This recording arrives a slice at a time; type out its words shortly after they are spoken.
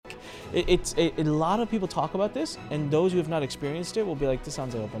A lot of people talk about this, and those who have not experienced it will be like, this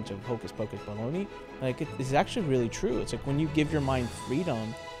sounds like a bunch of hocus pocus baloney. Like, it's actually really true. It's like when you give your mind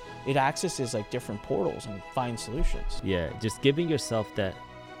freedom, it accesses like different portals and finds solutions. Yeah, just giving yourself that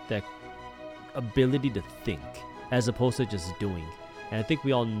ability to think as opposed to just doing. And I think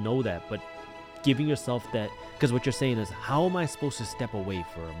we all know that, but giving yourself that, because what you're saying is, how am I supposed to step away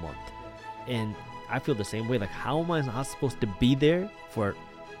for a month? And I feel the same way. Like, how am I not supposed to be there for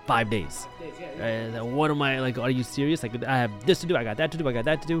 5 days? What am I, like, are you serious? Like, I have this to do, I got that to do, I got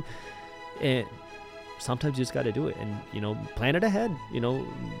that to do. And sometimes you just got to do it and, plan it ahead,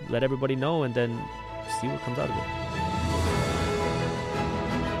 let everybody know and then see what comes out of it.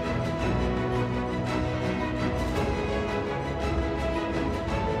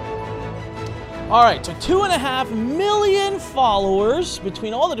 All right, so 2.5 million followers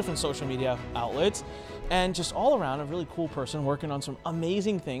between all the different social media outlets, and just all around a really cool person working on some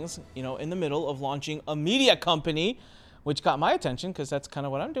amazing things, in the middle of launching a media company, which got my attention because that's kind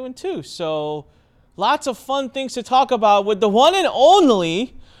of what I'm doing too. So lots of fun things to talk about with the one and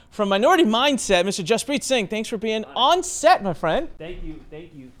only from Minority Mindset, Mr. Jaspreet Singh. Thanks for being on set, my friend.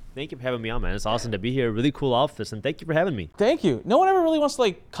 Thank you for having me on, man. It's awesome to be here. Really cool office, and thank you for having me. Thank you. No one ever really wants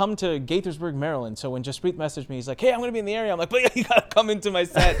to come to Gaithersburg, Maryland. So when Jaspreet messaged me, he's like, hey, I'm going to be in the area. I'm like, but you got to come into my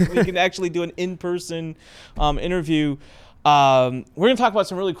set. We can actually do an in-person interview. We're going to talk about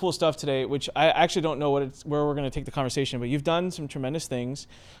some really cool stuff today, which I actually don't know where we're going to take the conversation, but you've done some tremendous things.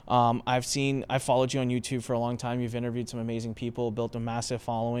 I've followed you on YouTube for a long time. You've interviewed some amazing people, built a massive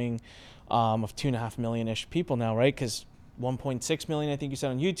following of 2.5 million-ish people now, right? Because 1.6 million, I think you said,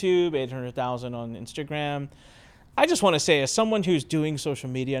 on YouTube, 800,000 on Instagram. I just want to say, as someone who's doing social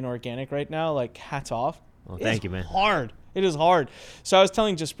media and organic right now, like, hats off. Well, thank you, man. Hard. It is hard. So I was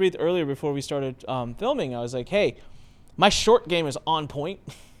telling Jaspreet earlier before we started filming, I was like, hey, my short game is on point.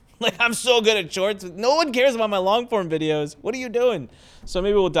 Like, I'm so good at shorts. No one cares about my long form videos. What are you doing? So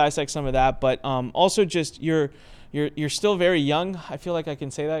maybe we'll dissect some of that. But also just you're still very young. I feel like I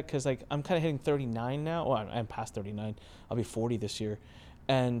can say that because, like, I'm kind of hitting 39 now. Well, I'm past 39. I'll be 40 this year.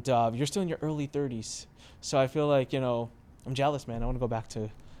 And you're still in your early 30s. So I feel like, I'm jealous, man. I want to go back to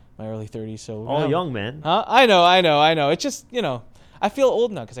my early 30s. So all young, man. Huh? I know. It's just, I feel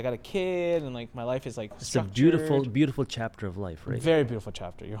old now because I got a kid and, like, my life is, like, structured. It's a beautiful, beautiful chapter of life, right? Very beautiful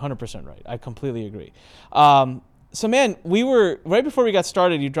chapter. You're 100% right. I completely agree. So, man, right before we got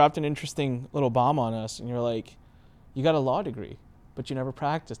started, you dropped an interesting little bomb on us, and you're like, you got a law degree, but you never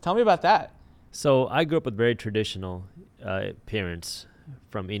practiced. Tell me about that. So I grew up with very traditional parents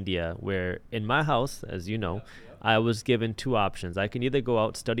from India, where in my house, as you know, I was given two options. I can either go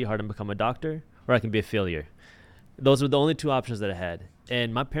out, study hard, and become a doctor, or I can be a failure. Those were the only two options that I had.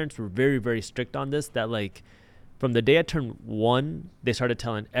 And my parents were very, very strict on this, that, like, from the day I turned 1, they started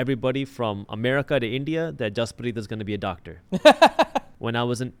telling everybody from America to India that Jaspreet is going to be a doctor. When I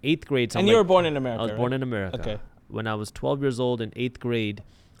was in 8th grade. And you were born in America, I was born in America. Okay. When I was 12 years old in 8th grade,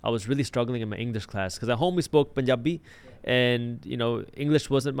 I was really struggling in my English class because at home we spoke Punjabi and, English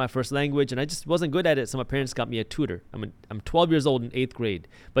wasn't my first language and I just wasn't good at it. So my parents got me a tutor. I'm 12 years old in 8th grade,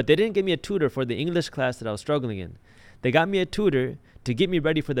 but they didn't give me a tutor for the English class that I was struggling in. They got me a tutor to get me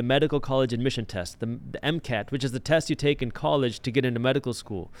ready for the medical college admission test, the MCAT, which is the test you take in college to get into medical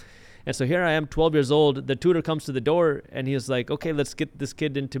school. And so here I am, 12 years old. The tutor comes to the door and he was like, okay, let's get this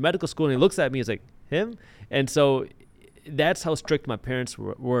kid into medical school. And he looks at me, he's like, him? And so that's how strict my parents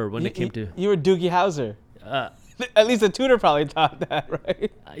were when it came to... You were Doogie Howser. At least the tutor probably taught that,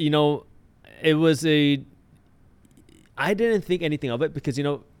 right? It was I didn't think anything of it because,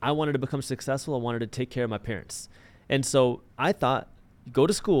 I wanted to become successful. I wanted to take care of my parents. And so I thought, you go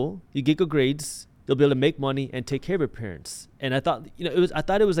to school, you get good grades, you'll be able to make money and take care of your parents. And I thought,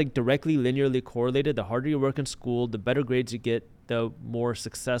 it was like directly linearly correlated. The harder you work in school, the better grades you get, the more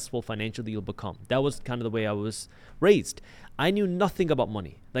successful financially you'll become. That was kind of the way I was raised. I knew nothing about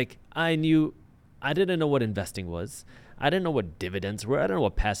money. Like, I didn't know what investing was. I didn't know what dividends were. I didn't know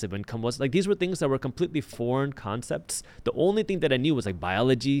what passive income was. Like, these were things that were completely foreign concepts. The only thing that I knew was like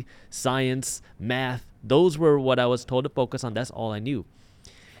biology, science, math. Those were what I was told to focus on. That's all I knew.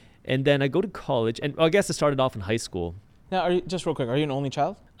 And then I go to college, and I guess it started off in high school. Now, just real quick, are you an only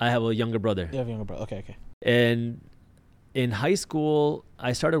child? I have a younger brother. You have a younger brother. Okay. And in high school,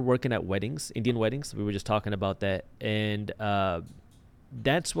 I started working at weddings, Indian weddings. We were just talking about that. And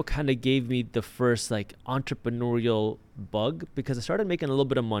that's what kind of gave me the first, like, entrepreneurial bug, because I started making a little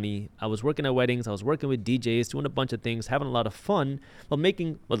bit of money. I was working at weddings. I was working with DJs, doing a bunch of things, having a lot of fun, but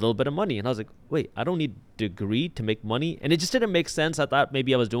making a little bit of money. And I was like, wait, I don't need a degree to make money. And it just didn't make sense. I thought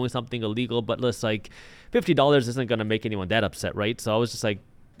maybe I was doing something illegal, but it's like $50 isn't going to make anyone that upset, right? So I was just like,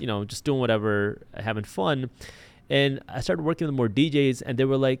 just doing whatever, having fun. And I started working with more DJs, and they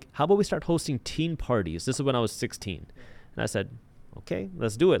were like, how about we start hosting teen parties? This is when I was 16. And I said, okay,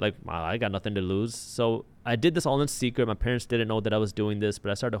 let's do it. Like, I got nothing to lose. So I did this all in secret. My parents didn't know that I was doing this,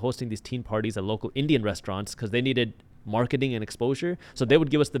 but I started hosting these teen parties at local Indian restaurants because they needed marketing and exposure. So they would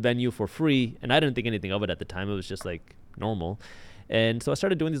give us the venue for free, and I didn't think anything of it at the time. It was just like normal. And so I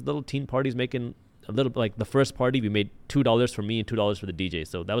started doing these little teen parties, making a little, like the first party we made $2 for me and $2 for the DJ.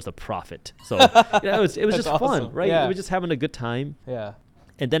 So that was the profit. So it was just awesome. fun, right? Yeah. We were just having a good time. Yeah.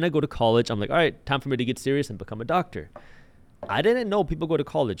 And then I go to college. I'm like, all right, time for me to get serious and become a doctor. I didn't know people go to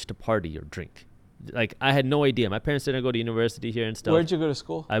college to party or drink. Like, I had no idea. My parents didn't go to university here and stuff. Where'd you go to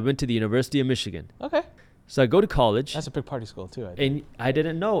school? I went to the University of Michigan. Okay. So I go to college. That's a big party school too, I think. And I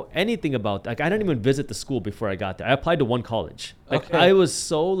didn't know anything about, like, I didn't even visit the school before I got there. I applied to one college. Like, Okay. I was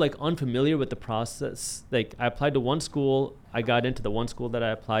so, like, unfamiliar with the process. Like, I applied to one school. I got into the one school that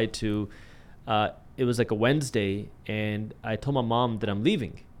I applied to. It was like a Wednesday, and I told my mom that I'm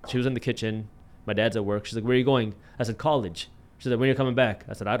leaving. She was in the kitchen. My dad's at work. She's like, where are you going? I said, college. She's like, when are you coming back?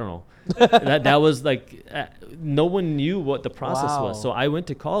 I said, I don't know. that was like, no one knew what the process Wow. was. So I went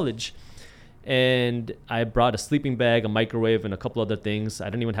to college, and I brought a sleeping bag, a microwave, and a couple other things. I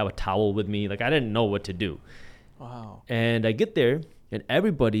didn't even have a towel with me. Like, I didn't know what to do. Wow. And I get there, and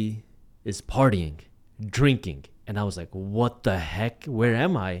everybody is partying, drinking. And I was like, what the heck? Where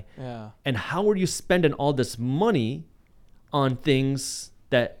am I? Yeah. And how are you spending all this money on things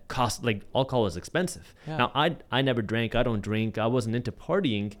that cost, like, alcohol is expensive? Yeah. Now, I never drank. I don't drink. I wasn't into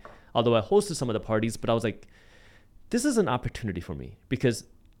partying, although I hosted some of the parties. But I was like, this is an opportunity for me because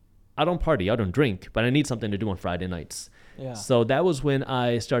I don't party. I don't drink, but I need something to do on Friday nights. Yeah. So that was when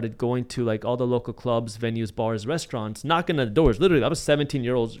I started going to, like, all the local clubs, venues, bars, restaurants, knocking on the doors. Literally, I was 17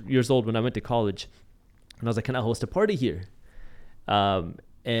 years old when I went to college. And I was like, can I host a party here?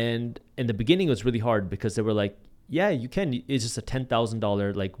 And in the beginning, it was really hard because they were like, yeah, you can. It's just a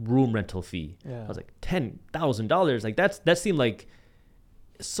 $10,000 like room rental fee. Yeah. I was like, $10,000? Like, that seemed like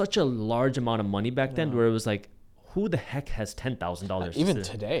such a large amount of money back then, where it was like, who the heck has $10,000? Even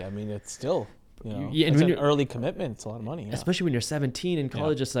today, I mean, it's still, Yeah, and it's when an early commitment. It's a lot of money. Yeah. Especially when you're 17 in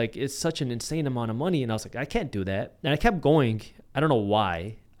college, it's like, it's such an insane amount of money. And I was like, I can't do that. And I kept going. I don't know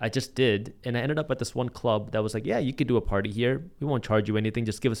why. I just did. And I ended up at this one club that was like, yeah, you could do a party here. We won't charge you anything.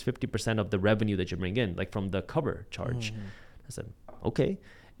 Just give us 50% of the revenue that you bring in, like from the cover charge. I said, okay.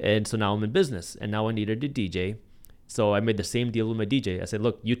 And so now I'm in business, and now I needed a DJ. So I made the same deal with my DJ. I said,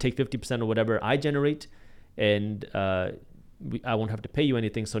 look, you take 50% of whatever I generate, and I won't have to pay you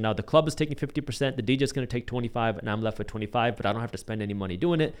anything. So now the club is taking 50%, the DJ is going to take 25, and I'm left with 25, but I don't have to spend any money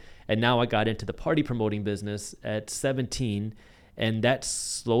doing it. And now I got into the party promoting business at 17, and that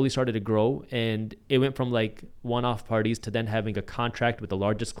slowly started to grow. And it went from like one-off parties to then having a contract with the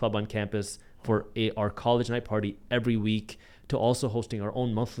largest club on campus for our college night party every week, to also hosting our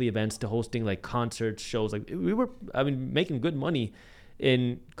own monthly events, to hosting like concerts, shows. Like, we were, making good money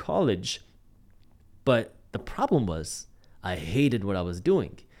in college. But the problem was, I hated what I was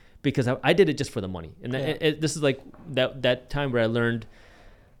doing because I did it just for the money. And this is like that time where I learned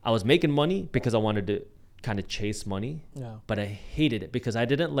I was making money because I wanted to kind of chase money. Yeah. But I hated it because I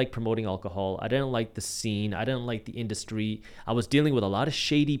didn't like promoting alcohol. I didn't like the scene. I didn't like the industry. I was dealing with a lot of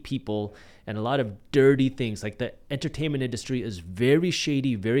shady people and a lot of dirty things. Like, the entertainment industry is very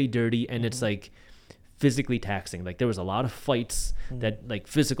shady, very dirty, and it's like physically taxing. Like, there was a lot of fights that, like,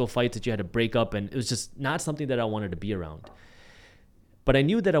 physical fights that you had to break up, and it was just not something that I wanted to be around. But I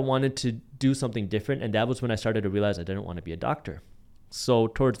knew that I wanted to do something different, and that was when I started to realize I didn't want to be a doctor. So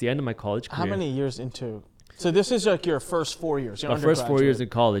towards the end of my college career, How many years into? So this is like your first 4 years. my first 4 years in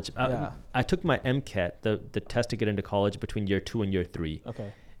college, Yeah. I took my MCAT, the test to get into college, between year 2 and year 3.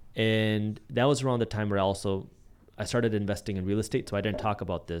 Okay. And that was around the time where I started investing in real estate. So I didn't talk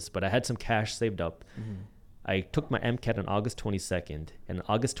about this, but I had some cash saved up. I took my MCAT on August 22nd, and on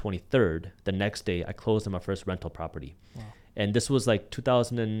August 23rd, the next day, I closed on my first rental property. Wow. And this was like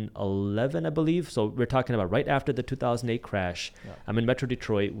 2011, I believe. So we're talking about right after the 2008 crash. Yeah. I'm in Metro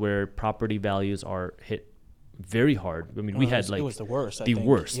Detroit, where property values are hit very hard. I mean, we had like it was the worst. the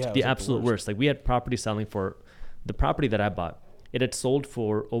worst, Yeah, it was the like absolute worst. Like, we had property selling for, the property that I bought, it had sold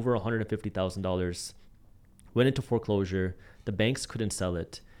for over $150,000, went into foreclosure. The banks couldn't sell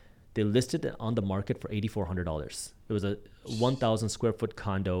it. They listed it on the market for $8,400. It was a 1,000 square foot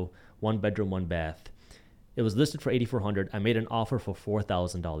condo, 1 bedroom, 1 bath. It was listed for $8,400. I made an offer for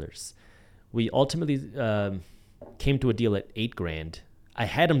 $4,000. We ultimately came to a deal at $8,000. I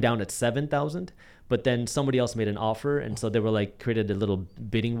had them down at $7,000, but then somebody else made an offer, and so they were like, created a little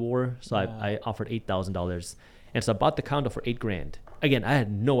bidding war. So I offered $8,000, and so I bought the condo for $8,000. again, I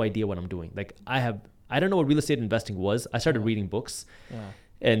had no idea what I'm doing. Like I don't know what real estate investing was. I started reading books,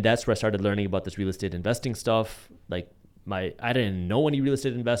 and that's where I started learning about this real estate investing stuff. Like I didn't know any real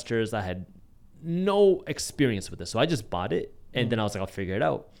estate investors. I had no experience with this, so I just bought it, and then I was like, I'll figure it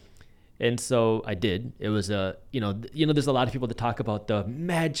out. And so I did. It was there's a lot of people that talk about the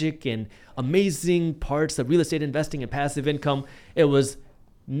magic and amazing parts of real estate investing and passive income. It was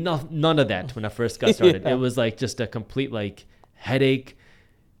none of that when I first got started. It was like just a complete like headache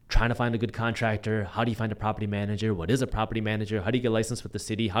trying to find a good contractor. How do you find a property manager? What is a property manager? How do you get licensed with the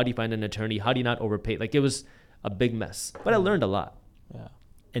city? How do you find an attorney? How do you not overpay? Like it was a big mess, but I learned a lot. Yeah.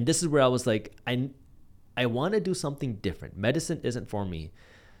 And this is where I was like, I want to do something different. Medicine isn't for me.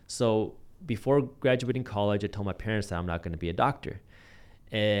 So before graduating college, I told my parents that I'm not going to be a doctor.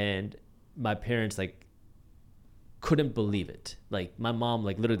 And my parents like couldn't believe it. Like my mom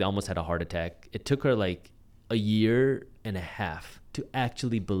like literally almost had a heart attack. It took her like a year and a half to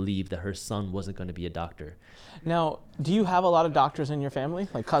actually believe that her son wasn't going to be a doctor. Now, do you have a lot of doctors in your family?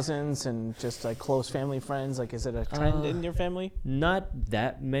 Like cousins and just like close family friends? Like is it a trend in your family? Not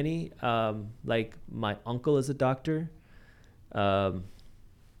that many. Like my uncle is a doctor.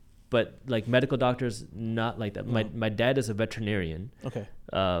 But like medical doctors, not like that. My dad is a veterinarian. Okay.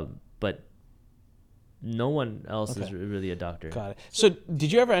 But no one else is really a doctor. Got it. So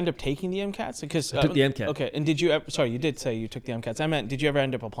did you ever end up taking the MCATs? Because I took the MCAT. Okay. And did you ever, sorry, you did say you took the MCATs. I meant, did you ever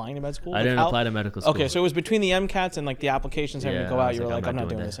end up applying to med school? I didn't apply to medical school. Okay. So it was between the MCATs and like the applications having to go out. You were like, I'm not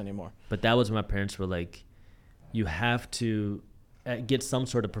doing this anymore. But that was when my parents were like, you have to get some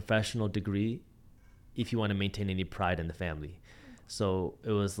sort of professional degree if you want to maintain any pride in the family. So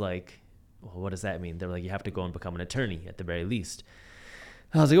it was like, well, what does that mean? They were like, you have to go and become an attorney at the very least.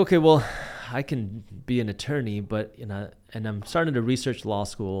 I was like, okay, well, I can be an attorney, but and I'm starting to research law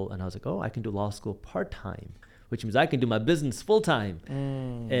school, and I was like, oh, I can do law school part-time, which means I can do my business full-time.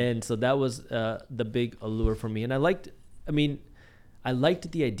 And so that was the big allure for me. And I liked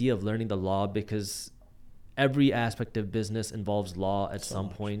the idea of learning the law because every aspect of business involves law at some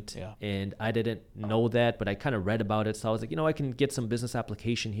point. Yeah. And I didn't know that, but I kind of read about it. So I was like, I can get some business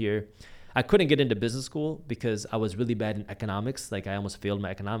application here. I couldn't get into business school because I was really bad in economics. Like I almost failed my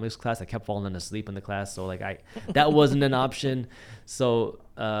economics class. I kept falling asleep in the class. So like that wasn't an option. So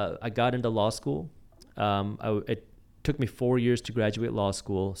I got into law school. It took me 4 years to graduate law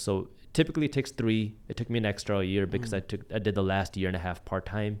school. So typically it takes 3. It took me an extra year because I did the last year and a half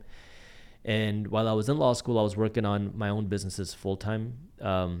part-time. And while I was in law school, I was working on my own businesses full-time.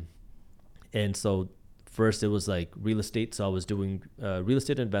 And so first it was like real estate. So I was doing real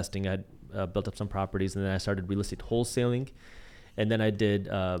estate investing. I had built up some properties, and then I started real estate wholesaling. And then I did,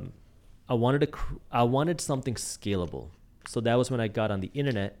 I wanted something scalable. So that was when I got on the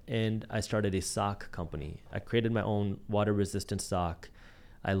internet and I started a sock company. I created my own water resistant sock.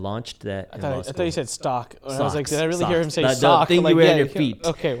 I launched that. I thought you said stock. Socks, I was like, did I really hear him say the sock? thing you wear on your feet.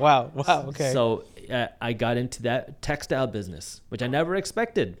 Okay, wow, okay. So I got into that textile business, which I never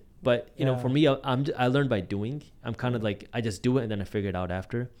expected. But for me, I learned by doing. I'm kind of like, I just do it and then I figure it out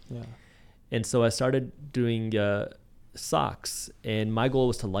after. Yeah. And so I started doing socks, and my goal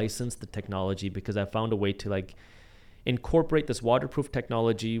was to license the technology because I found a way to like incorporate this waterproof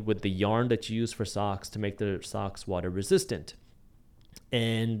technology with the yarn that you use for socks to make the socks water resistant.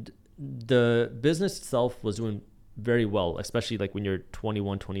 And the business itself was doing very well, especially like when you're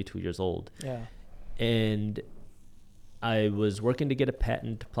 21, 22 years old. Yeah. And I was working to get a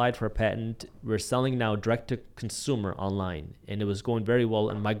patent, applied for a patent. We're selling now direct to consumer online, and it was going very well.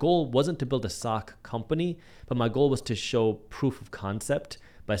 And my goal wasn't to build a sock company, but my goal was to show proof of concept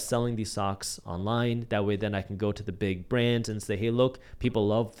by selling these socks online. That way then I can go to the big brands and say, hey, look, people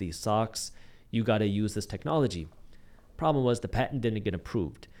love these socks. You got to use this technology. Problem was the patent didn't get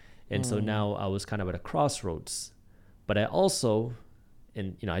approved. And so now I was kind of at a crossroads. But I also,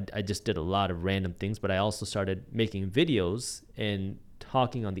 and I just did a lot of random things, but I also started making videos and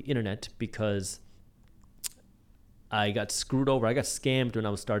talking on the internet because I got screwed over. I got scammed when I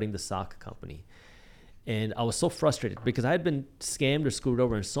was starting the sock company. And I was so frustrated because I had been scammed or screwed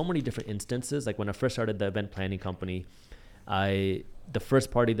over in so many different instances. Like when I first started the event planning company, the first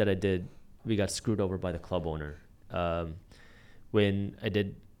party that I did, we got screwed over by the club owner. When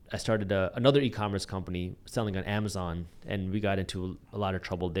I started another e-commerce company selling on Amazon, and we got into a lot of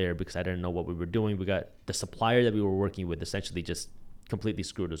trouble there because I didn't know what we were doing. We got the supplier that we were working with essentially just completely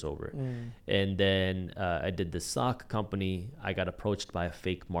screwed us over. And then I did the sock company. I got approached by a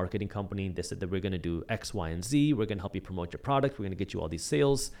fake marketing company. They said that we're going to do X, Y, and Z. We're going to help you promote your product. We're going to get you all these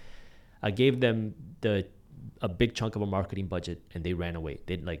sales. I gave them the a big chunk of a marketing budget and they ran away.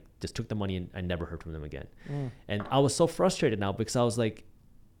 They like just took the money and I never heard from them again. And I was so frustrated now because I was like,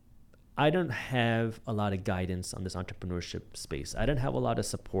 I don't have a lot of guidance on this entrepreneurship space. I didn't have a lot of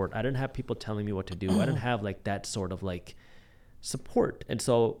support. I didn't have people telling me what to do. I didn't have like that sort of like support. And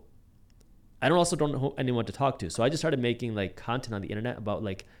so I don't know anyone to talk to. So I just started making like content on the internet about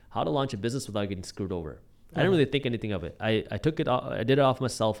like how to launch a business without getting screwed over. I didn't really think anything of it. I did it off my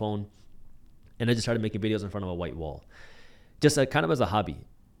cell phone and I just started making videos in front of a white wall, just kind of as a hobby.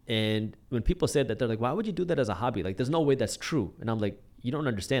 And when people said that, they're like, why would you do that as a hobby? Like, there's no way that's true. And I'm like, you don't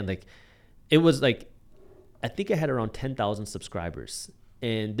understand. Like, it was like, I think I had around 10,000 subscribers.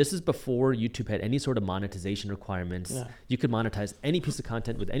 And this is before YouTube had any sort of monetization requirements. Yeah. You could monetize any piece of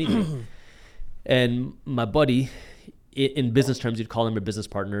content with anything. And my buddy, in business terms, you'd call him your business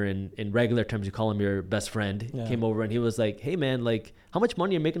partner. And in regular terms, you call him your best friend. Yeah. Came over and he was like, hey man, like, how much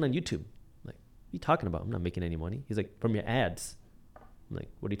money are you making on YouTube? I'm like, what are you talking about? I'm not making any money. He's like, from your ads. I'm like,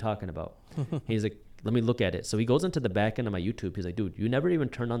 what are you talking about? He's like, let me look at it. So he goes into the back end of my YouTube. He's like, dude, you never even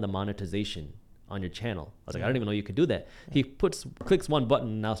turned on the monetization on your channel. I was like, I don't even know you could do that. He clicks one button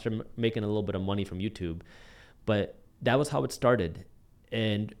and now start making a little bit of money from YouTube. But that was how it started.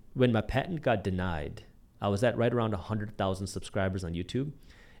 And when my patent got denied, I was at right around 100,000 subscribers on YouTube.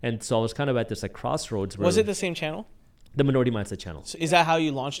 And so I was kind of at this like crossroads. Was it the same channel? The Minority Mindset channel. So is that how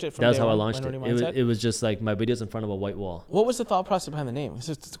you launched it? That's how I launched it. It was just like my videos in front of a white wall. What was the thought process behind the name?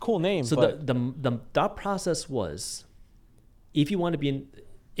 It's a cool name. So the thought process was, if you want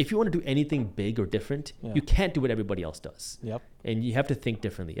to do anything big or different, you can't do what everybody else does. Yep. And you have to think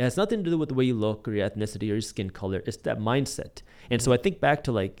differently. It has nothing to do with the way you look or your ethnicity or your skin color. It's that mindset. And so I think back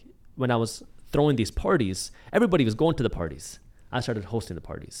to like when I was throwing these parties, everybody was going to the parties. I started hosting the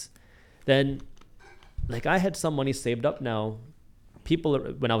parties. Then like I had some money saved up now. People,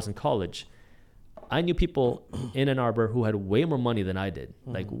 when I was in college, I knew people in Ann Arbor who had way more money than I did,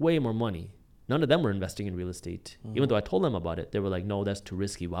 like way more money. None of them were investing in real estate. Even though I told them about it, they were like, no, that's too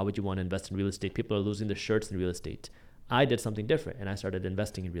risky. Why would you want to invest in real estate? People are losing their shirts in real estate. I did something different and I started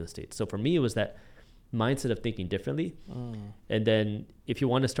investing in real estate. So for me, it was that mindset of thinking differently. And then if you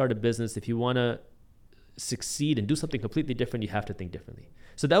want to start a business, if you want to succeed and do something completely different, you have to think differently.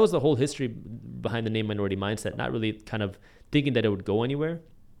 So that was the whole history behind the name Minority Mindset, not really kind of thinking that it would go anywhere,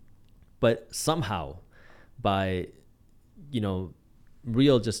 but somehow by,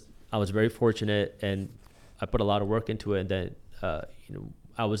 I was very fortunate and I put a lot of work into it. And then,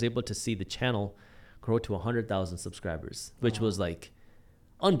 I was able to see the channel grow to 100,000 subscribers, which was like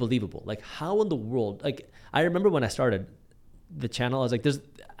unbelievable. Like how in the world, like I remember when I started the channel, I was like,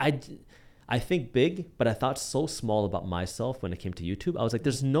 I think big, but I thought so small about myself when it came to YouTube. I was like,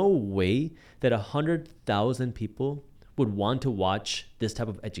 there's no way that 100,000 people would want to watch this type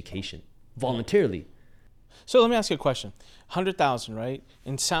of education voluntarily. So let me ask you a question. 100,000, right?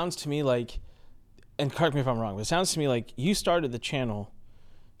 And it sounds to me like, and correct me if I'm wrong, but it sounds to me like you started the channel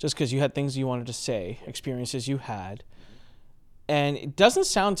just because you had things you wanted to say, experiences you had. And it doesn't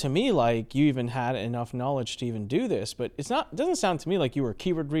sound to me like you even had enough knowledge to even do this, but it doesn't sound to me like you were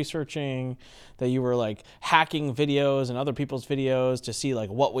keyword researching, that you were like hacking videos and other people's videos to see like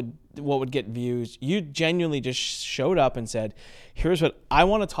what would get views. You genuinely just showed up and said, here's what I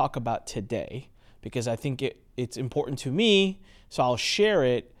want to talk about today because I think it's important to me, so I'll share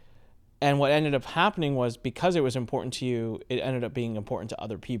it. And what ended up happening was because it was important to you, it ended up being important to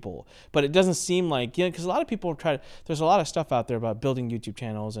other people. But it doesn't seem like, because a lot of people there's a lot of stuff out there about building YouTube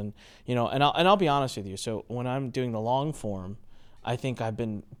channels and, and I'll be honest with you. So when I'm doing the long form, I think I've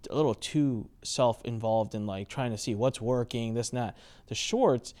been a little too self-involved in like trying to see what's working, this and that. The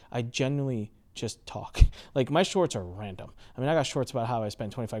shorts, I genuinely just talk. Like my shorts are random. I mean, I got shorts about how I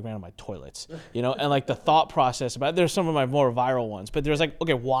spent 25 grand on my toilets, and like the thought process about, there's some of my more viral ones, but there's like,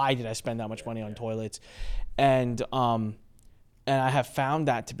 okay, why did I spend that much money on toilets? And I have found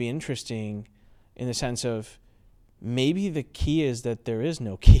that to be interesting in the sense of maybe the key is that there is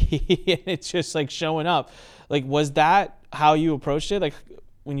no key. And it's just like showing up. Like, was that how you approached it? Like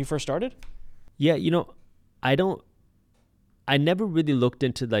when you first started? Yeah. I never really looked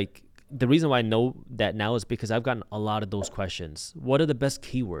into like, the reason why I know that now is because I've gotten a lot of those questions. What are the best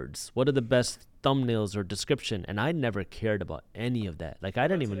keywords? What are the best thumbnails or description? And I never cared about any of that. Like I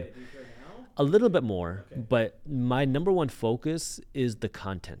didn't even, a little bit more, but my number one focus is the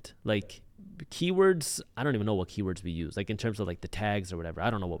content. Like keywords, I don't even know what keywords we use. Like in terms of like the tags or whatever, I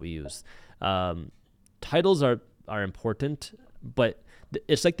don't know what we use. Titles are important, but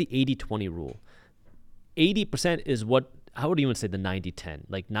it's like the 80-20 rule. 80% is what, I would even say the 90-10.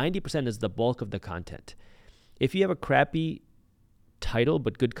 Like 90% is the bulk of the content. If you have a crappy title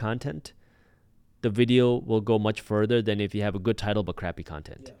but good content, the video will go much further than if you have a good title but crappy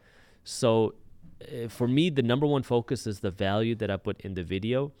content. Yeah. So for me, the number one focus is the value that I put in the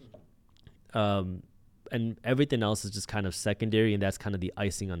video. And everything else is just kind of secondary, and that's kind of the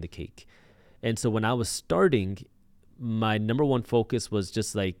icing on the cake. And so when I was starting, my number one focus was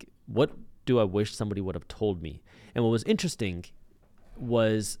just like, what do I wish somebody would have told me? And what was interesting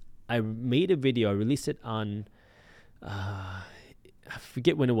was I made a video. I released it on, I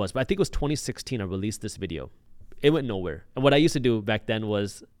forget when it was, but I think it was 2016 I released this video. It went nowhere. And what I used to do back then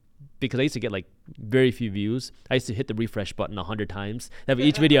was, because I used to get like very few views, I used to hit the refresh button 100 times.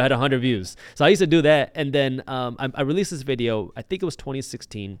 Each video had 100 views. So I used to do that. And then I released this video, I think it was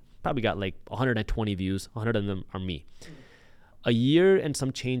 2016, probably got like 120 views. 100 of them are me. A year and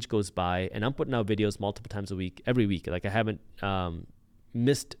some change goes by, and I'm putting out videos multiple times a week, every week. Like I haven't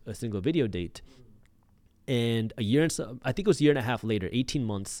missed a single video date. And a year and so, I think it was a year and a half later, 18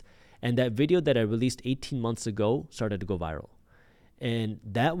 months. And that video that I released 18 months ago started to go viral. And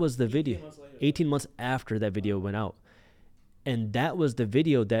that was the video 18 months after that video went out. And that was the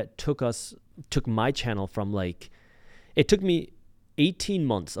video that took my channel from like, it took me 18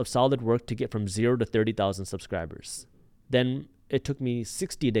 months of solid work to get from 0 to 30,000 subscribers. Then it took me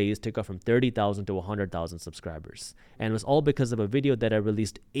 60 days to go from 30,000 to 100,000 subscribers. And it was all because of a video that I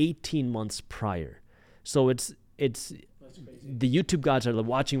released 18 months prior. So it's the YouTube gods are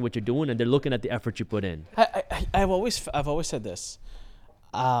watching what you're doing, and they're looking at the effort you put in. I've always said this.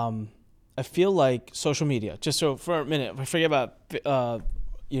 I feel like social media, just so for a minute, I forget about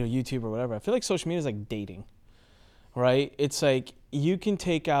YouTube or whatever. I feel like social media is like dating, right? It's like you can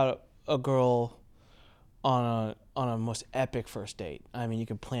take out a girl on a most epic first date. I mean, you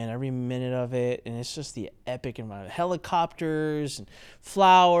can plan every minute of it, and it's just the epic environment, helicopters and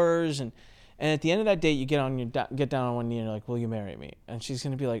flowers, and at the end of that date, you get down on one knee and you're like, "Will you marry me?" And she's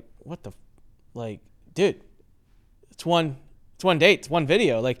gonna be like, "What the, dude? It's one date, it's one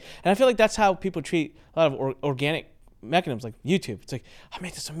video." Like, and I feel like that's how people treat a lot of organic mechanisms like YouTube. It's like, I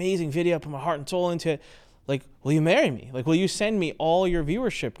made this amazing video, I put my heart and soul into it. Like, will you marry me? Like, will you send me all your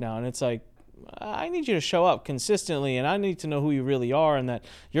viewership now? And it's like, I need you to show up consistently, and I need to know who you really are, and that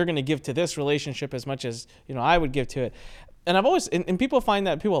you're going to give to this relationship as much as I would give to it. And I've always, and people find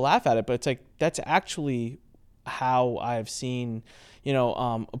that, people laugh at it, but it's like, that's actually how I've seen,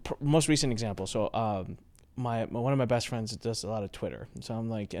 most recent example. So one of my best friends does a lot of Twitter. So I'm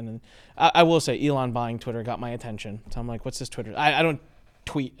like, and then I will say Elon buying Twitter got my attention. So I'm like, what's this Twitter? I don't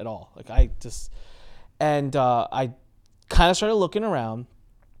tweet at all. Like I kind of started looking around.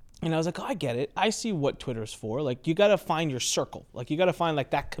 And I was like, oh, I get it. I see what Twitter's for. Like, you got to find your circle. Like, you got to find, like,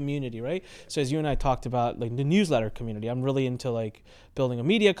 that community, right? So as you and I talked about, like, the newsletter community, I'm really into, like, building a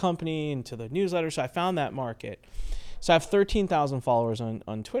media company, into the newsletter. So I found that market. So I have 13,000 followers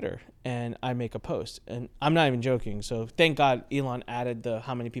on Twitter, and I make a post. And I'm not even joking. So thank God Elon added the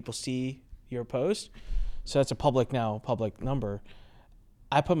how many people see your post. So that's a public number.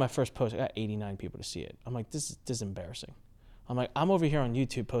 I put my first post. I got 89 people to see it. I'm like, this is embarrassing. I'm like, I'm over here on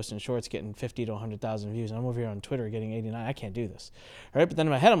YouTube posting shorts getting 50 to 100,000 views, and I'm over here on Twitter getting 89. I can't do this, right? But then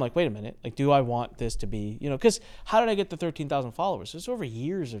in my head, I'm like, wait a minute. Like, do I want this to be, because how did I get the 13,000 followers? It's over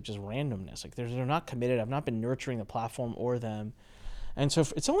years of just randomness. Like, they're not committed. I've not been nurturing the platform or them. And so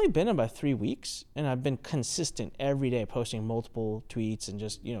it's only been about 3 weeks, and I've been consistent every day posting multiple tweets and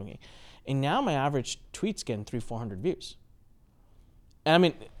just, and now my average tweet's getting 300-400 views. And I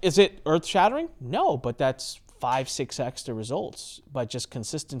mean, is it earth-shattering? No, but that's 5-6x the results by just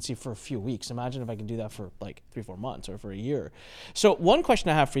consistency for a few weeks. Imagine if I can do that for like 3-4 months or for a year. So one question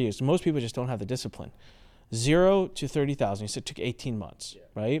I have for you is, most people just don't have the discipline. 0 to 30,000, you said it took 18 months,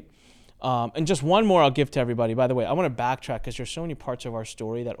 right? And just one more I'll give to everybody. By the way, I want to backtrack because there's so many parts of our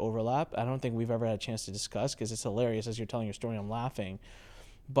story that overlap. I don't think we've ever had a chance to discuss because it's hilarious. As you're telling your story, I'm laughing.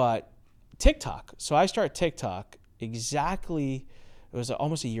 But TikTok. So I started TikTok it was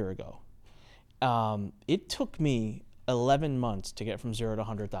almost a year ago. It took me 11 months to get from 0 to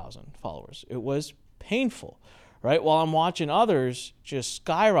 100,000 followers. It was painful, right? While I'm watching others just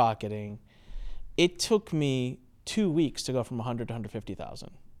skyrocketing, it took me 2 weeks to go from 100 to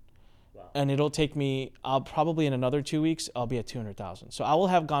 150,000. Wow. And it'll take me, I'll probably in another 2 weeks, I'll be at 200,000. So I will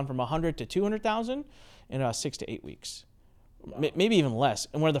have gone from 100 to 200,000 in about 6 to 8 weeks, wow. Maybe even less.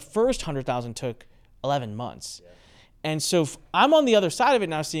 And where the first 100,000 took 11 months. Yeah. And so I'm on the other side of it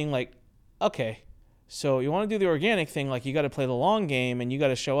now seeing like, okay, so you want to do the organic thing, like you got to play the long game and you got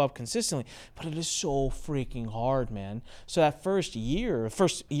to show up consistently, but it is so freaking hard, man. So that first year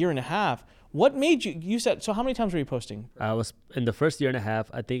and a half, what made you said, so how many times were you posting? I was, in the first year and a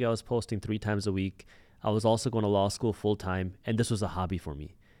half, I think I was posting 3 times a week. I was also going to law school full time, and this was a hobby for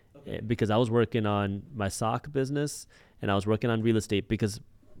me. because I was working on my sock business and I was working on real estate because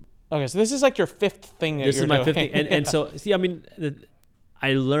Okay, so this is like your fifth thing that this you're is my doing. 50. And so, see, I mean,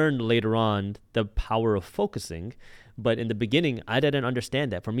 I learned later on the power of focusing. But in the beginning, I didn't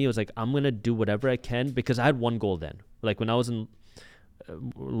understand that. For me, it was like, I'm going to do whatever I can because I had one goal then. Like when I was in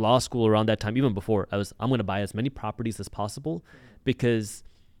law school around that time, even before, I'm going to buy as many properties as possible because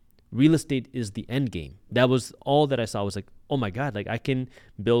real estate is the end game. That was all that I saw. I was like, oh my God, like I can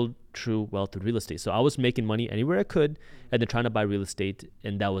build true wealth with real estate. So I was making money anywhere I could and then trying to buy real estate,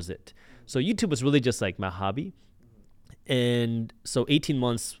 and that was it. So YouTube was really just like my hobby. And so 18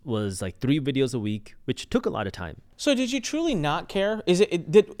 months was like 3 videos a week, which took a lot of time. So did you truly not care?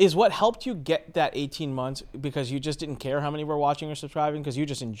 Is what helped you get that 18 months because you just didn't care how many were watching or subscribing because you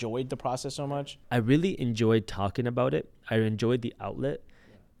just enjoyed the process so much? I really enjoyed talking about it. I enjoyed the outlet.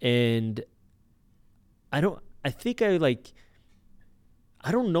 And I don't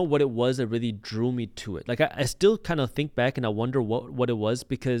know what it was that really drew me to it. Like I still kind of think back and I wonder what it was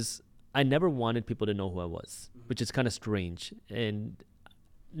because I never wanted people to know who I was, which is kind of strange. And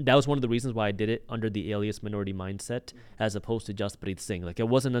that was one of the reasons why I did it under the alias Minority Mindset as opposed to Jaspreet Singh. Like it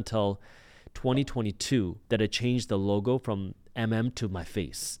wasn't until 2022 that I changed the logo from to my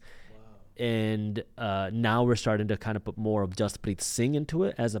face. And now we're starting to kind of put more of Jaspreet Singh into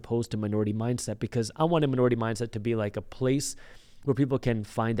it as opposed to Minority Mindset because I wanted Minority Mindset to be like a place where people can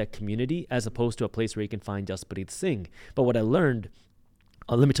find that community as opposed to a place where you can find Jaspreet Singh. But what I learned,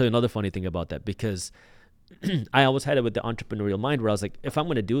 let me tell you another funny thing about that because I always had it with the entrepreneurial mind where I was like, if I'm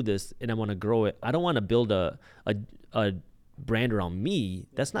going to do this and I want to grow it, I don't want to build a brand around me.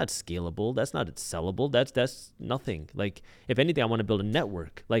 That's not scalable. That's not sellable. That's nothing. Like if anything, I want to build a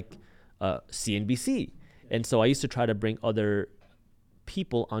network like CNBC. And so I used to try to bring other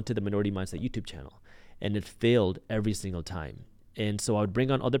people onto the Minority Mindset YouTube channel, and it failed every single time. And so I would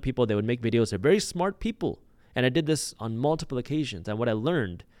bring on other people. They would make videos. They're very smart people. And I did this on multiple occasions. And what I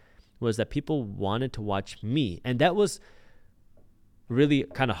learned was that people wanted to watch me. And that was really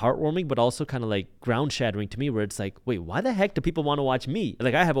kind of heartwarming, but also kind of like ground shattering to me where it's like, wait, why the heck do people want to watch me?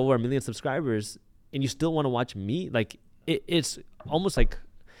 Like I have over 1 million subscribers and you still want to watch me? Like it's almost like,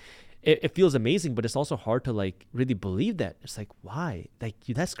 it feels amazing, but it's also hard to like really believe that. It's like, why? Like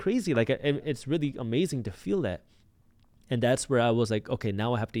that's crazy. Like it's really amazing to feel that. And that's where I was like, okay,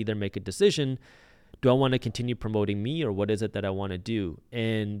 now I have to either make a decision. Do I want to continue promoting me or what is it that I want to do?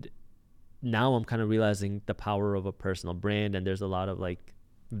 And now I'm kind of realizing the power of a personal brand, and there's a lot of like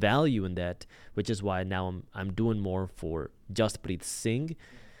value in that, which is why now I'm doing more for Jaspreet Singh.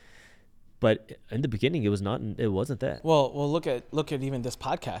 But in the beginning, it wasn't that. Well, look at even this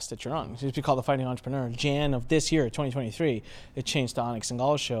podcast that you're on. It used to be called The Fighting Entrepreneur. Jan of this year, 2023, it changed to Onyx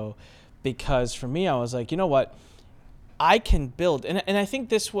Singhal Show because for me, I was like, you know what? I can build, and I think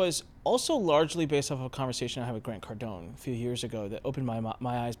this was also largely based off of a conversation I had with Grant Cardone a few years ago that opened my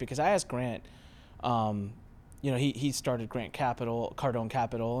eyes because I asked Grant, he started Cardone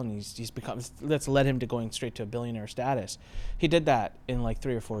Capital, and he's become, that's led him to going straight to a billionaire status. He did that in like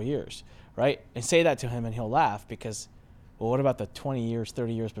 3 or 4 years, right? And say that to him and he'll laugh because, well, what about the 20 years,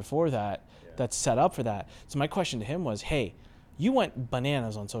 30 years before that that's set up for that? So my question to him was, hey, you went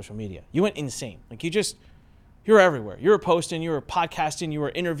bananas on social media. You went insane. Like you're everywhere. You were posting, you were podcasting, you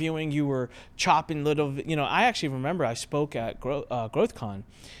were interviewing, you were chopping little, I actually remember I spoke at GrowthCon.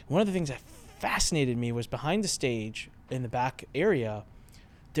 One of the things that fascinated me was behind the stage in the back area,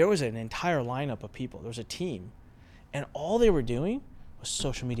 there was an entire lineup of people. There was a team, and all they were doing was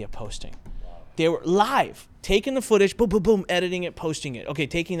social media posting. They were live, taking the footage, boom, boom, boom, editing it, posting it. Okay,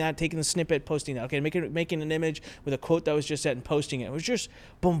 taking the snippet, posting that. Okay, making an image with a quote that was just said and posting it. It was just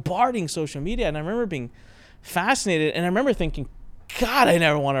bombarding social media, and I remember being fascinated, and I remember thinking, God, I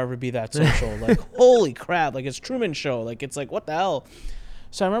never want to ever be that social. Like, holy crap, like it's Truman Show. Like, it's like, what the hell?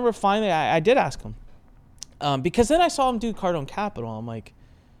 So I remember finally I did ask him, because then I saw him do Cardone Capital. I'm like,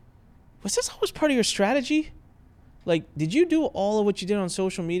 was this always part of your strategy? Like, did you do all of what you did on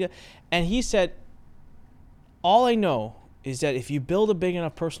social media? And he said, all I know is that if you build a big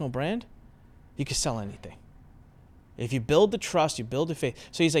enough personal brand, you can sell anything. If you build the trust, you build the faith.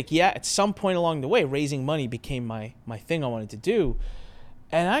 So he's like, yeah, at some point along the way, raising money became my thing I wanted to do.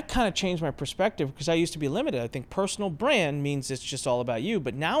 And I kind of changed my perspective because I used to be limited. I think personal brand means it's just all about you.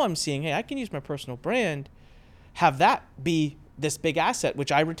 But now I'm seeing, hey, I can use my personal brand, have that be this big asset,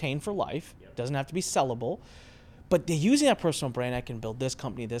 which I retain for life. It doesn't have to be sellable. But they're using that personal brand, I can build this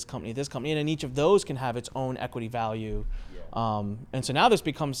company, this company, this company, and then each of those can have its own equity value. And so now this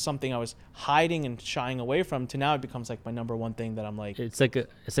becomes something I was hiding and shying away from, to now it becomes like my number one thing that I'm like. It's like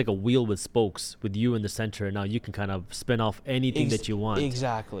a wheel with spokes with you in the center, and now you can kind of spin off anything that you want.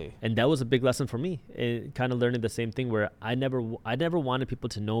 Exactly. And that was a big lesson for me. Kind of learning the same thing where I never wanted people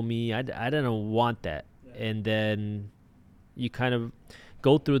to know me. I didn't want that. Yeah. And then you kind of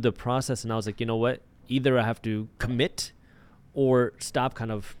go through the process, and I was like, you know what? Either I have to commit or stop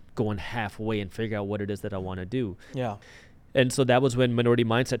kind of going halfway and figure out what it is that I want to do. Yeah. And so that was when Minority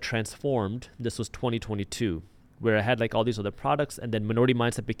Mindset transformed. This was 2022, where I had like all these other products, and then Minority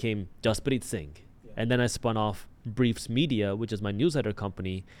Mindset became Jaspreet Singh. Yeah. And then I spun off Briefs Media, which is my newsletter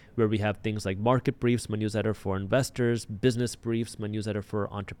company, where we have things like Market Briefs, my newsletter for investors, Business Briefs, my newsletter for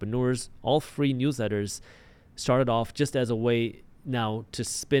entrepreneurs, all free newsletters. Started off just as a way now to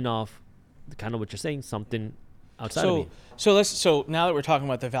spin off kind of what you're saying, something outside of me. So now that we're talking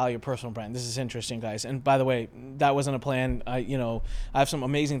about the value of personal brand, this is interesting, guys. And by the way, that wasn't a plan. I have some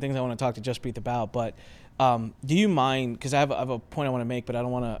amazing things I want to talk to Jaspreet about, but do you mind, because I have a point I want to make, but I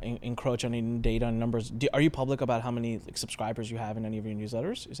don't want to encroach on any data and numbers. Are you public about how many subscribers you have in any of your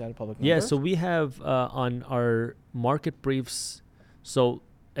newsletters? Is that a public number? Yeah, so we have on our Market Briefs. So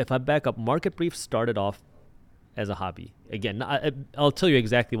if I back up, Market Briefs started off as a hobby. Again, I'll tell you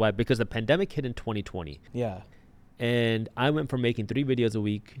exactly why, because the pandemic hit in 2020. Yeah. And I went from making 3 videos a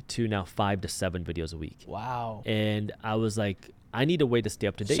week to now 5 to 7 videos a week. Wow. And I was like, I need a way to stay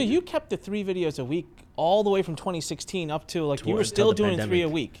up to date. So you kept the 3 videos a week all the way from 2016 up to you were still doing pandemic, 3 a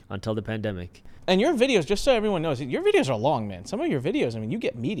week. Until the pandemic. And your videos, just so everyone knows, your videos are long, man. Some of your videos, I mean, you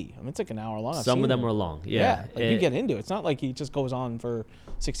get meaty. I mean, it's like an hour long. Some of them are long. Yeah. You get into it. It's not like he just goes on for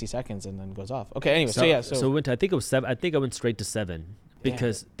 60 seconds and then goes off. Okay, anyway, So we went to, I think it was 7. I think I went straight to 7.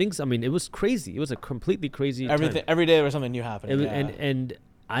 Because things, I mean, it was crazy. It was a completely crazy time. Every day there was something new happening. And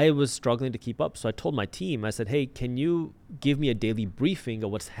I was struggling to keep up. So I told my team, I said, hey, can you give me a daily briefing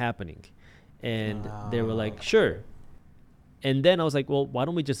of what's happening? And they were like, sure. And then I was like, well, why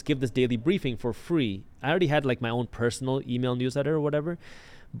don't we just give this daily briefing for free? I already had like my own personal email newsletter or whatever.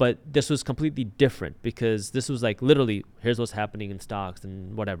 But this was completely different, because this was like literally, here's what's happening in stocks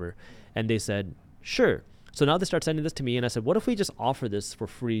and whatever. And they said, sure. So now they start sending this to me, and I said, what if we just offer this for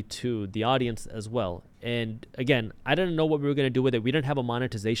free to the audience as well? And again, I didn't know what we were going to do with it. We didn't have a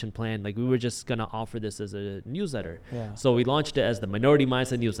monetization plan. Like, we were just going to offer this as a newsletter. Yeah. So we launched it as the Minority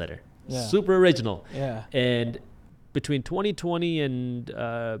Mindset newsletter. Yeah. Super original. Yeah. And between 2020 and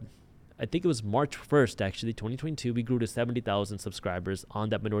I think it was March 1st, actually, 2022, we grew to 70,000 subscribers on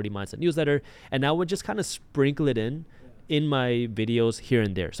that Minority Mindset newsletter. And now we'll just kind of sprinkle it in my videos here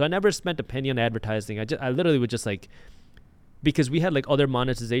and there. So I never spent a penny on advertising. I literally would just like, because we had like other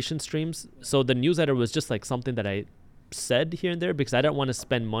monetization streams. So the newsletter was just like something that I said here and there, because I didn't want to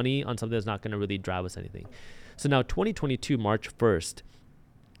spend money on something that's not going to really drive us anything. So now 2022, March 1st,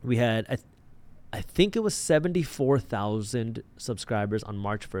 we had, I think it was 74,000 subscribers on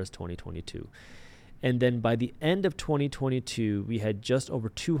March 1st, 2022. And then by the end of 2022, we had just over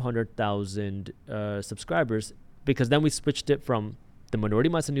 200,000 subscribers, because then we switched it from the Minority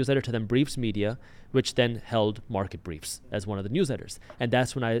Mindset newsletter to then Briefs Media, which then held Market Briefs as one of the newsletters. And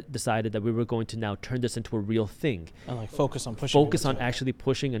that's when I decided that we were going to now turn this into a real thing. And like focus on pushing. Focus on actually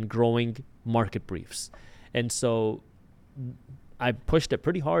pushing and growing Market Briefs. And so I pushed it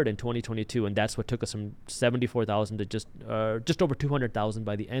pretty hard in 2022, and that's what took us from 74,000 to just over 200,000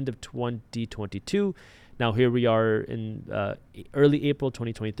 by the end of 2022. Now here we are in early April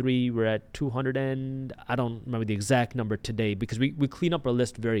 2023. We're at 200 and I don't remember the exact number today, because we clean up our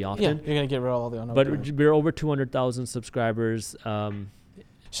list very often. Yeah, you're gonna get rid of all the unknown. But we're over 200,000 subscribers.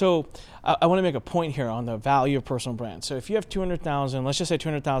 So I want to make a point here on the value of personal brand. So if you have 200,000, let's just say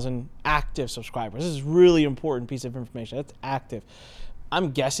 200,000 active subscribers, this is a really important piece of information. That's active.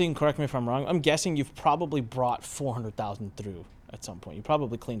 I'm guessing, correct me if I'm wrong, I'm guessing you've probably brought 400,000 through at some point. You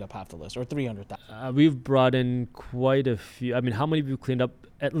probably cleaned up half the list, or 300,000. We've brought in quite a few. I mean, how many have you cleaned up?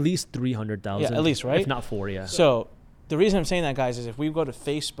 At least 300,000. Yeah, at least, right? If not 4, yeah. So the reason I'm saying that, guys, is if we go to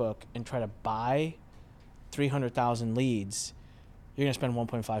Facebook and try to buy 300,000 leads, you're going to spend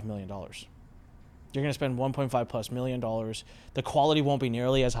 $1.5 million. You're going to spend $1.5+ million. The quality won't be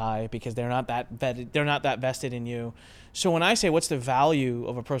nearly as high, because they're not that vetted, they're not that vested in you. So when I say what's the value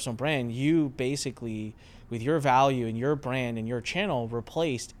of a personal brand, you basically, with your value and your brand and your channel,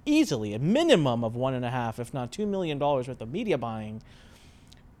 replaced easily a minimum of $1.5, if not $2 million worth of media buying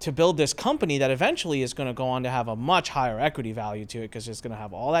to build this company that eventually is going to go on to have a much higher equity value to it, because it's going to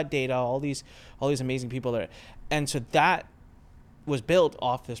have all that data, all these amazing people there. And so that was built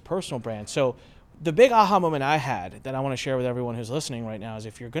off this personal brand. So the big aha moment I had that I want to share with everyone who's listening right now is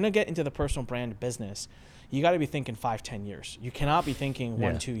if you're going to get into the personal brand business, you got to be thinking 5-10 years. You cannot be thinking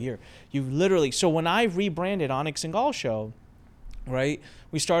 1-2 year. You literally, so when I rebranded Onyx and Gall Show, right,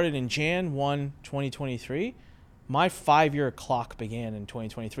 we started in Jan 1, 2023. My 5-year clock began in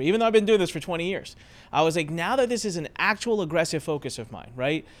 2023, even though I've been doing this for 20 years. I was like, now that this is an actual aggressive focus of mine,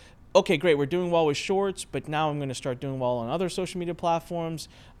 right? Okay, great, we're doing well with shorts, but now I'm going to start doing well on other social media platforms.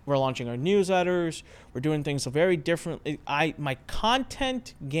 We're launching our newsletters. We're doing things very differently. My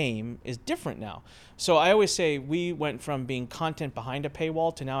content game is different now. So I always say we went from being content behind a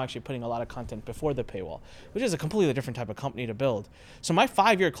paywall to now actually putting a lot of content before the paywall, which is a completely different type of company to build. So my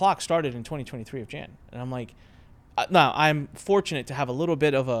 5-year clock started in 2023 of Jan. And I'm like, now I'm fortunate to have a little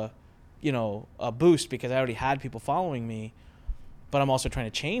bit of a boost because I already had people following me, but I'm also trying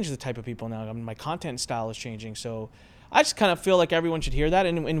to change the type of people now. I mean, my content style is changing. So I just kind of feel like everyone should hear that.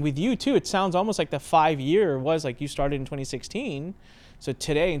 And with you too, it sounds almost like the 5-year was like you started in 2016. So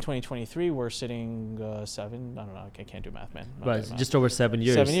today in 2023, we're sitting 7, I don't know, I can't do math, man. Right, just over 7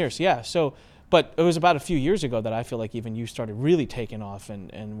 years. 7 years, yeah. So, but it was about a few years ago that I feel like even you started really taking off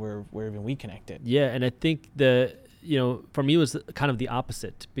and where even we connected. Yeah, and I think for me it was kind of the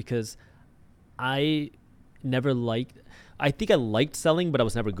opposite because I think I liked selling, but I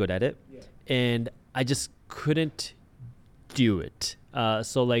was never good at it. Yeah. And I just couldn't do it.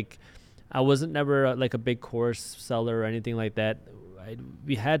 So like I wasn't never like a big course seller or anything like that.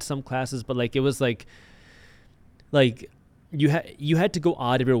 We had some classes, but like it was like you had to go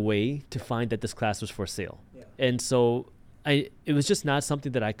out of your way to find that this class was for sale. Yeah. And so it was just not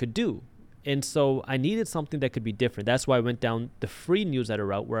something that I could do. And so I needed something that could be different. That's why I went down the free newsletter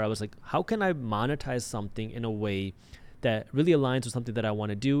route where I was like, how can I monetize something in a way that really aligns with something that I want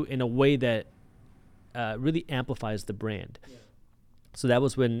to do in a way that really amplifies the brand. Yeah. So that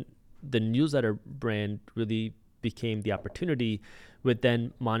was when the newsletter brand really became the opportunity with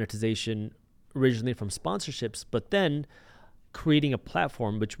then monetization originally from sponsorships, but then creating a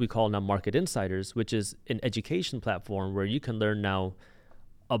platform which we call now Market Insiders, which is an education platform where you can learn now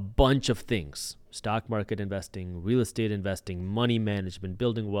a bunch of things: stock market investing, real estate investing, money management,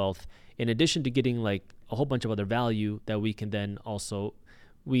 building wealth, in addition to getting like a whole bunch of other value that we can then also,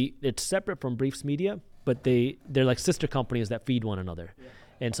 it's separate from Briefs Media, but they're like sister companies that feed one another. Yeah.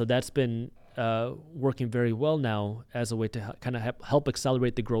 And so that's been working very well now as a way to kind of help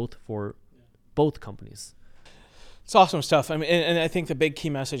accelerate the growth for both companies. It's awesome stuff. I mean, and I think the big key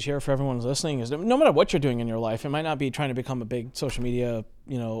message here for everyone who's listening is that no matter what you're doing in your life, it might not be trying to become a big social media,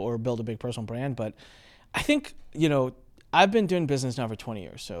 or build a big personal brand, but I think, I've been doing business now for 20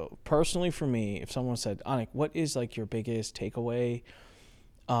 years. So personally for me, if someone said, Anik, what is like your biggest takeaway?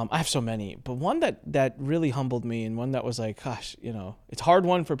 I have so many, but one that really humbled me and one that was like, gosh, it's a hard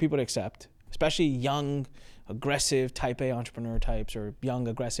one for people to accept, especially young, aggressive type A entrepreneur types or young,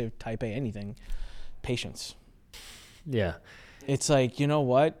 aggressive type A anything, patience. Yeah. It's like, you know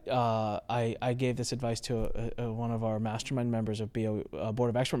what? I gave this advice to one of our mastermind members of BO, Board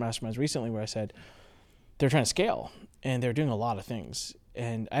of Expert Masterminds recently, where I said, they're trying to scale and they're doing a lot of things.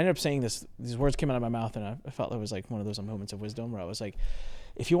 And I ended up saying these words came out of my mouth, and I felt it was like one of those moments of wisdom where I was like,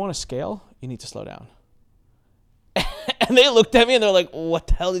 if you want to scale, you need to slow down. And they looked at me and they're like, what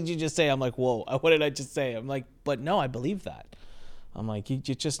the hell did you just say? I'm like, whoa, what did I just say? I'm like, but no, I believe that. I'm like, you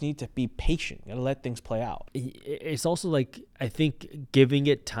just need to be patient. You gotta let things play out. It's also like, I think giving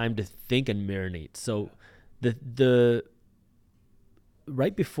it time to think and marinate. So the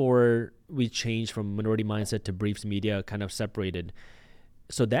right before we changed from Minority Mindset to Briefs Media, kind of separated.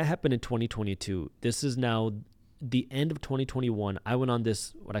 So that happened in 2022. This is now the end of 2021. I went on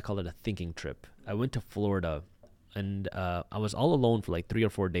this, what I call it, a thinking trip. I went to Florida, and I was all alone for like 3 or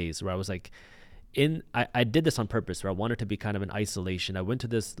 4 days, where I was like, I did this on purpose, where I wanted to be kind of in isolation. I went to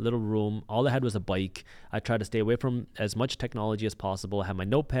this little room. All I had was a bike. I tried to stay away from as much technology as possible. I had my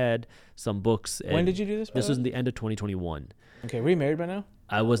notepad, some books. When did you do this? This was in the end of 2021. Okay, were you married by now?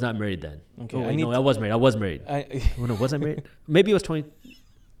 I was not married then. Okay, I was married. Was I married? Maybe it was 20.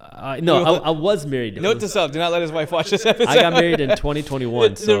 I was married. Note this up. Do not let his wife watch this episode. I got married in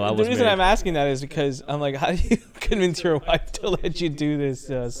 2021, so I was married. The reason I'm asking that is because I'm like, how do you convince your wife to let you do this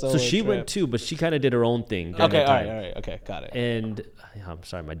solo So she trip? went too, but she kind of did her own thing. Okay, all right. Okay, got it. And I'm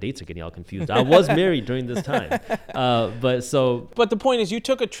sorry, my dates are getting all confused. I was married during this time. But the point is, you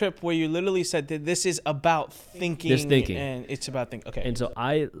took a trip where you literally said that this is about thinking. And it's about thinking. Okay. And so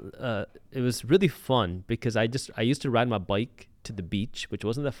it was really fun because I used to ride my bike to the beach, which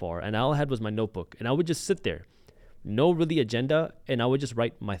wasn't that far, and all I had was my notebook, and I would just sit there, no really agenda, and I would just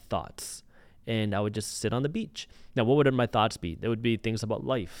write my thoughts, and I would just sit on the beach. Now, what would my thoughts be? There would be things about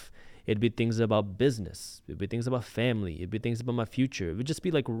life. It'd be things about business. It'd be things about family. It'd be things about my future. It would just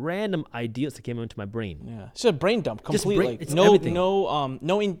be like random ideas that came into my brain. Yeah, it's a brain dump completely. It's everything.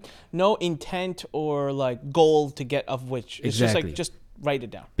 No intent or like goal to get of which. It's just like just write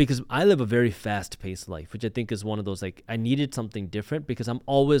it down. Because I live a very fast-paced life, which I think is one of those, like, I needed something different because I'm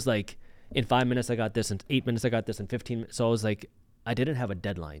always like, in 5 minutes I got this, in 8 minutes I got this, in 15 minutes. So I was like, I didn't have a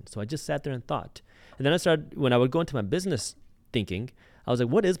deadline. So I just sat there and thought. And then I started, when I would go into my business thinking, I was like,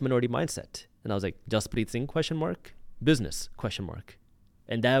 what is minority mindset? And I was like, Jaspreet Singh, ? Business, ?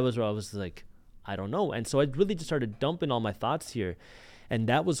 And that was where I was like, I don't know. And so I really just started dumping all my thoughts here. And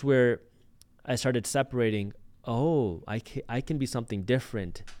that was where I started separating, I can be something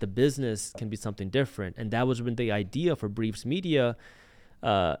different. The business can be something different. And that was when the idea for Briefs Media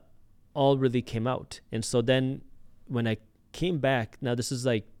all really came out. And so then when I came back, now this is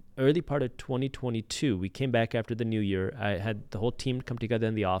like early part of 2022, we came back after the new year. I had the whole team come together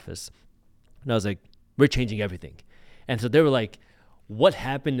in the office. And I was like, we're changing everything. And so they were like, what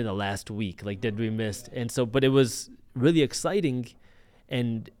happened in the last week? Like, did we miss? And so, but it was really exciting.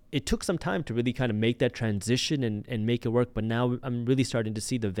 And it took some time to really kind of make that transition and make it work. But now I'm really starting to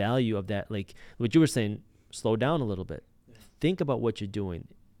see the value of that. Like what you were saying, slow down a little bit. Yeah. Think about what you're doing.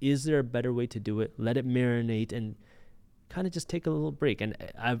 Is there a better way to do it? Let it marinate and kind of just take a little break. And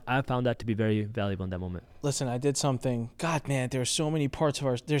I found that to be very valuable in that moment. Listen, I did something. God, man, there are so many parts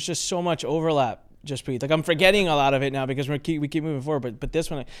of there's just so much overlap. Jaspreet, like I'm forgetting a lot of it now because we keep moving forward. But this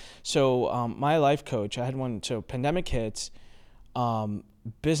one, my life coach, I had one. So pandemic hits,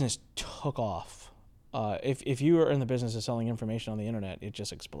 business took off. If you are in the business of selling information on the internet, it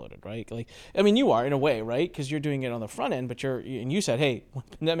just exploded, right? Like, I mean, you are in a way, right? Because you're doing it on the front end, but you said, hey, when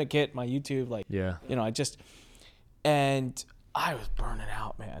pandemic hit, my YouTube, like, yeah, and I was burning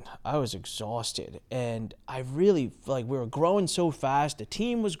out, man. I was exhausted, and I really, like, we were growing so fast. The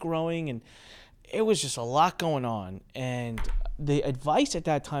team was growing, and it was just a lot going on. And the advice at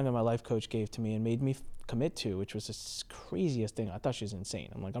that time that my life coach gave to me and made me commit to, which was the craziest thing. I thought she was insane.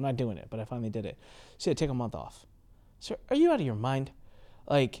 I'm like, I'm not doing it, but I finally did it. She said, take a month off. So are you out of your mind?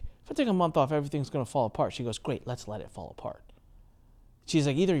 Like, if I take a month off, everything's going to fall apart. She goes, great, let's let it fall apart. She's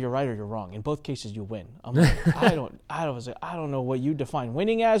like, either you're right or you're wrong. In both cases, you win. I'm like, I don't know what you define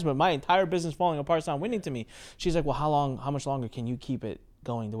winning as, but my entire business falling apart is not winning to me. She's like, well, how much longer can you keep it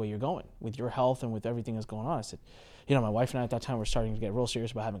going the way you're going with your health and with everything that's going on? I said, my wife and I at that time were starting to get real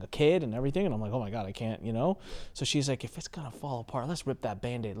serious about having a kid and everything. And I'm like, oh my God, I can't, So she's like, if it's going to fall apart, let's rip that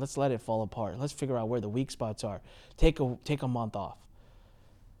Band-Aid. Let's let it fall apart. Let's figure out where the weak spots are. Take a month off.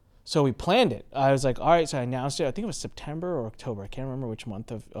 So we planned it. I was like, all right. So I announced it. I think it was September or October. I can't remember which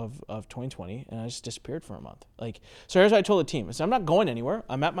month of 2020. And I just disappeared for a month. So here's what I told the team. I said, I'm not going anywhere.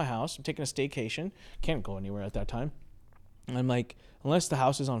 I'm at my house. I'm taking a staycation. Can't go anywhere at that time. And I'm like, unless the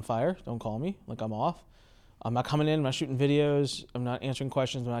house is on fire, don't call me. Like, I'm off. I'm not coming in. I'm not shooting videos. I'm not answering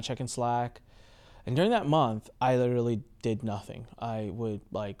questions. I'm not checking Slack. And during that month, I literally did nothing. I would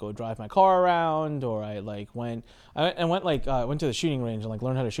go drive my car around, or I went to the shooting range and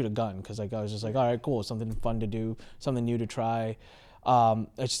learned how to shoot a gun, because I was just like, all right, cool, something fun to do, something new to try. I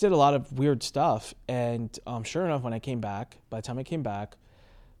just did a lot of weird stuff, and sure enough, by the time I came back,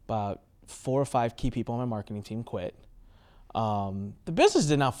 about 4 or 5 key people on my marketing team quit. The business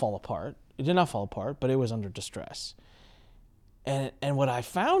did not fall apart. It did not fall apart, but it was under distress. And what I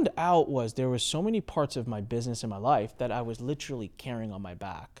found out was there were so many parts of my business in my life that I was literally carrying on my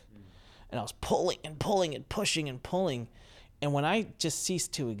back. And I was pulling and pulling and pushing and pulling. And when I just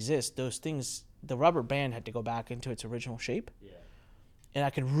ceased to exist, those things, the rubber band had to go back into its original shape. Yeah. And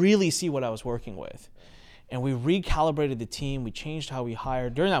I could really see what I was working with. And we recalibrated the team. We changed how we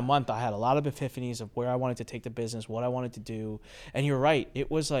hired. During that month, I had a lot of epiphanies of where I wanted to take the business, what I wanted to do. And you're right.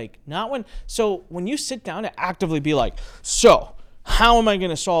 It was when you sit down to actively be like, so how am I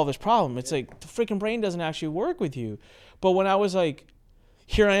going to solve this problem? It's like the freaking brain doesn't actually work with you. But when I was like,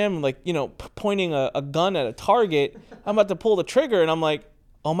 here I am, pointing a gun at a target, I'm about to pull the trigger, and I'm like,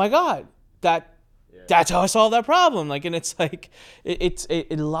 oh my God, that's how I solved that problem. And it's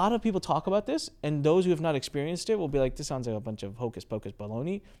a lot of people talk about this, and those who have not experienced it will be like, this sounds like a bunch of hocus pocus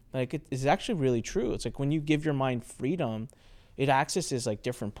baloney. It's actually really true. It's like when you give your mind freedom, it accesses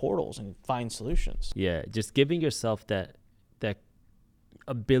different portals and finds solutions. Yeah, just giving yourself that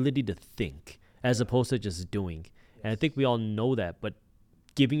ability to think as opposed to just doing. Yes. And I think we all know that, but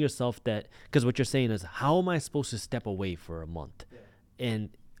giving yourself that, because what you're saying is, how am I supposed to step away for a month? Yeah. And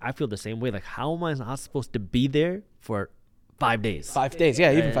I feel the same way. How am I not supposed to be there for 5 days? 5 days,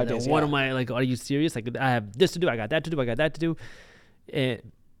 yeah, even 5 days. What am I, are you serious? I have this to do, I got that to do, I got that to do. And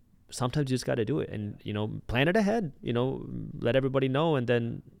sometimes you just got to do it and, plan it ahead, let everybody know, and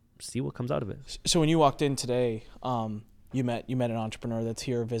then see what comes out of it. So when you walked in today, you met an entrepreneur that's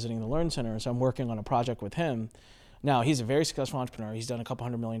here visiting the Learn Center. So I'm working on a project with him. Now, he's a very successful entrepreneur. He's done a couple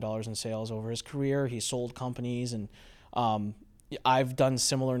 $100 million in sales over his career. He's sold companies, and I've done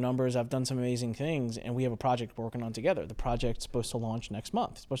similar numbers. I've done some amazing things, and we have a project we're working on together. The project's supposed to launch next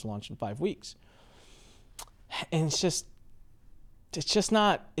month. It's supposed to launch in 5 weeks. And it's just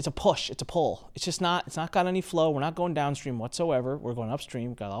not, it's a push, it's a pull. It's not got any flow. We're not going downstream whatsoever. We're going upstream.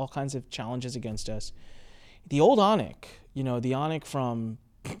 We've got all kinds of challenges against us. The old Onic, the Onic from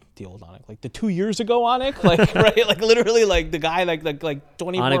the old Onic, like the 2 years ago Onic, like, right? Like literally like the guy, like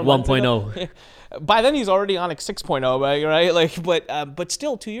 24 Onic months 1.0. ago. By then he's already Onic 6.0, right? Like, but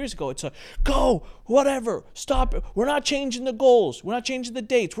still 2 years ago, it's go, whatever, stop it. We're not changing the goals. We're not changing the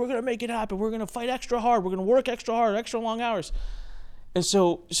dates. We're going to make it happen. We're going to fight extra hard. We're going to work extra hard, extra long hours. And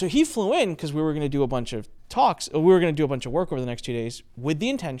so he flew in because we were going to do a bunch of talks. We were going to do a bunch of work over the next 2 days with the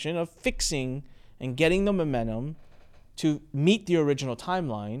intention of fixing and getting the momentum to meet the original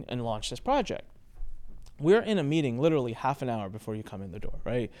timeline and launch this project. We're in a meeting literally half an hour before you come in the door,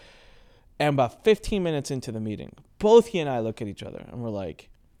 right? And about 15 minutes into the meeting, both he and I look at each other and we're like,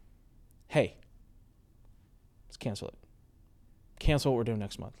 hey, let's cancel it. Cancel what we're doing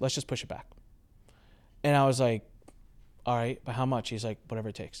next month. Let's just push it back. And I was like, all right, but how much? He's like, whatever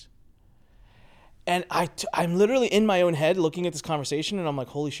it takes. And I'm literally in my own head looking at this conversation and I'm like,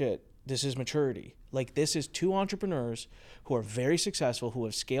 holy shit, this is maturity. Like, this is two entrepreneurs who are very successful, who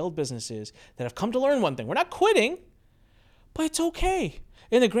have scaled businesses, that have come to learn one thing. We're not quitting, but it's okay.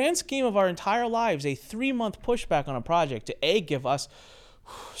 In the grand scheme of our entire lives, a 3-month pushback on a project to give us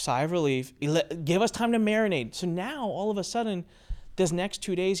sigh of relief, give us time to marinate. So now, all of a sudden, this next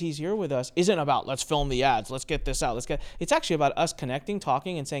 2 days he's here with us isn't about let's film the ads, let's get this out, it's actually about us connecting,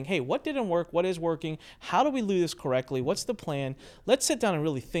 talking, and saying, hey, what didn't work, what is working, how do we do this correctly, what's the plan? Let's sit down and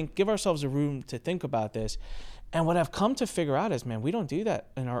really think, give ourselves a room to think about this. And what I've come to figure out is, man, we don't do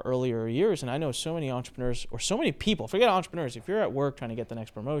that in our earlier years. And I know so many entrepreneurs, or so many people, forget entrepreneurs, if you're at work trying to get the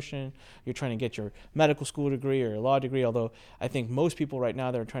next promotion, you're trying to get your medical school degree or your law degree, although I think most people right now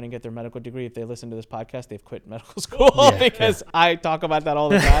that are trying to get their medical degree, if they listen to this podcast, they've quit medical school because I talk about that all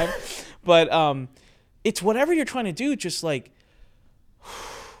the time. But it's whatever you're trying to do, just like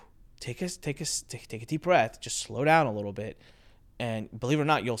take a deep breath, just slow down a little bit, and believe it or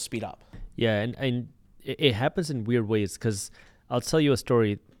not, you'll speed up. Yeah, and it happens in weird ways, because I'll tell you a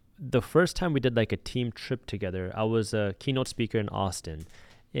story. The first time we did like a team trip together, I was a keynote speaker in Austin,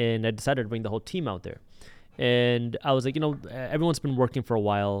 and I decided to bring the whole team out there. And I was like, everyone's been working for a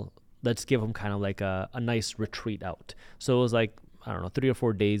while. Let's give them kind of like a nice retreat out. So it was like, I don't know, 3 or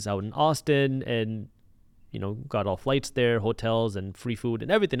 4 days out in Austin, and, got all flights there, hotels, and free food and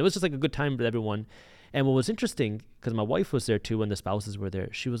everything. It was just like a good time with everyone. And what was interesting, because my wife was there too, and the spouses were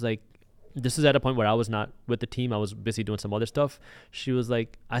there, she was like, this is at a point where I was not with the team. I was busy doing some other stuff. She was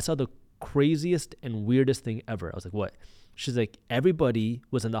like, I saw the craziest and weirdest thing ever. I was like, what? She's like, everybody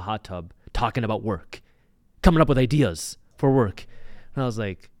was in the hot tub talking about work, coming up with ideas for work. And I was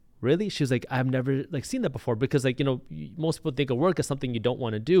like, really? She was like, I've never seen that before, because most people think of work as something you don't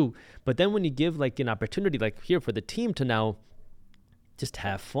want to do. But then when you give an opportunity here for the team to now just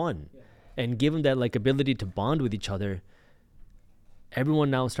have fun and give them that ability to bond with each other, everyone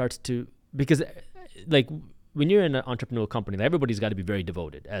now starts to, because when you're in an entrepreneurial company, everybody's got to be very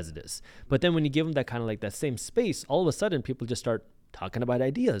devoted, as it is. But then when you give them that kind of that same space, all of a sudden people just start talking about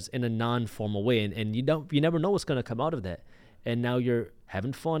ideas in a non-formal way, and you never know what's going to come out of that. And now you're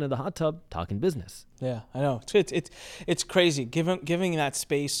having fun in the hot tub talking business. Yeah, I know. It's crazy. Giving that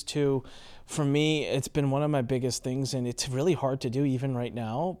space to, for me, it's been one of my biggest things, and it's really hard to do even right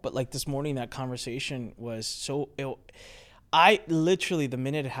now. But this morning, that conversation was so. I literally, the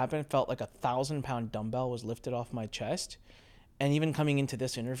minute it happened, felt like 1,000-pound dumbbell was lifted off my chest. And even coming into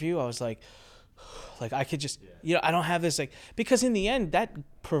this interview, I was like I could just, I don't have this, because in the end, that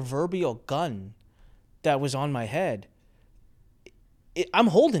proverbial gun that was on my head, I'm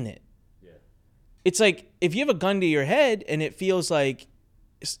holding it. Yeah. It's like, if you have a gun to your head and it feels like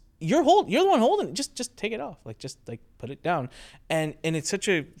you're the one holding it, just take it off. Just put it down. And it's such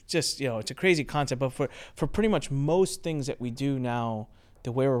a, it's a crazy concept, but for pretty much most things that we do now,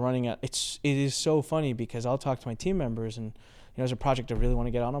 the way we're running it is so funny, because I'll talk to my team members, and there's a project I really want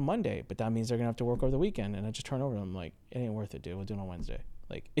to get on Monday, but that means they're gonna have to work over the weekend, and I just turn over and I'm like, it ain't worth it, dude. We'll do it on Wednesday.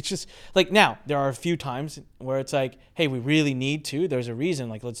 It's just now there are a few times where it's hey, we really need to, there's a reason,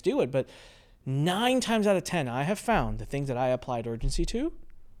 let's do it. But 9 times out of 10, I have found the things that I applied urgency to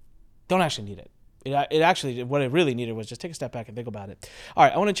don't actually need it. It actually, what it really needed was just take a step back and think about it. All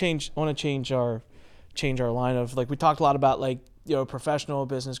right, I want to change our line of, we talked a lot about professional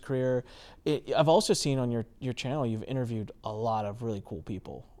business career. I've also seen on your channel you've interviewed a lot of really cool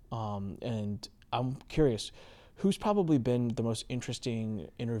people, and I'm curious, who's probably been the most interesting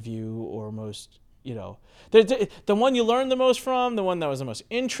interview or most, the one you learned the most from, the one that was the most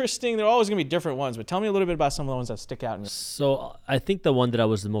interesting? They're always going to be different ones, but tell me a little bit about some of the ones that stick out. So I think the one that I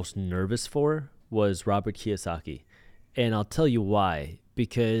was the most nervous for was Robert Kiyosaki. And I'll tell you why.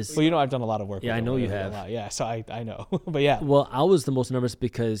 Because... Well, I've done a lot of work with him. I know you have. Yeah, so I know. But yeah. Well, I was the most nervous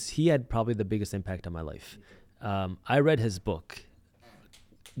because he had probably the biggest impact on my life. I read his book.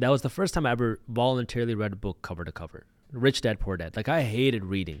 That was the first time I ever voluntarily read a book cover to cover. Rich Dad, Poor Dad. Like, I hated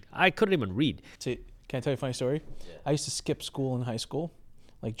reading. I couldn't even read. Can I tell you a funny story? Yeah. I used to skip school in high school.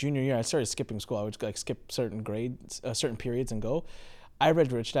 Like junior year, I started skipping school. I would skip certain grades, certain periods and go. I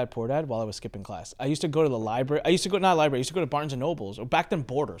read Rich Dad, Poor Dad while I was skipping class. I used to go to the library. I used to go to Barnes & Nobles. Or back then,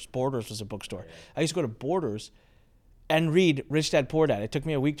 Borders. Borders was a bookstore. Yeah. I used to go to Borders and read Rich Dad, Poor Dad. It took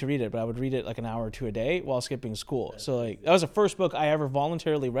me a week to read it, but I would read it like an hour or two a day while skipping school. So like that was the first book I ever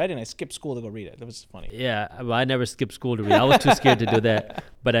voluntarily read, and I skipped school to go read it. That was funny. Yeah, well, I never skipped school to read. I was too scared to do that.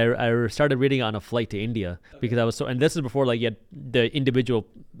 But I started reading on a flight to India because I was so, and this is before like you had the individual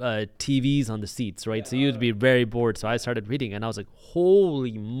TVs on the seats, right? So you would be very bored. So I started reading, and I was like,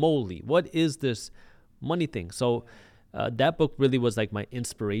 holy moly, what is this money thing? So that book really was like my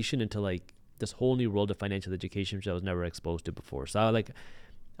inspiration into like this whole new world of financial education, which I was never exposed to before. So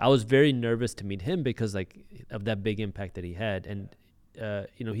I was very nervous to meet him because like of that big impact that he had. And,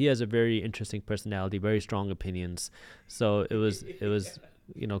 he has a very interesting personality, very strong opinions. So it was,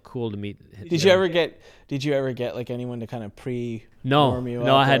 cool to meet. Did you ever get like anyone to kind of warm you up?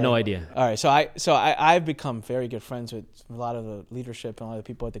 No, I had no idea. All right. So I've become very good friends with a lot of the leadership and a lot of the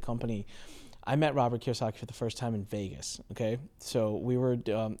people at the company. I met Robert Kiyosaki for the first time in Vegas. Okay, so we were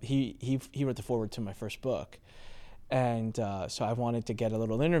he wrote the foreword to my first book, and so I wanted to get a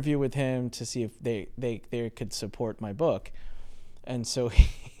little interview with him to see if they could support my book, and so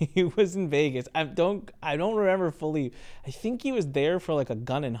he was in Vegas. I don't remember fully. I think he was there for like a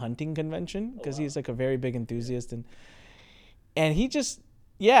gun and hunting convention because he's like a very big enthusiast, and he just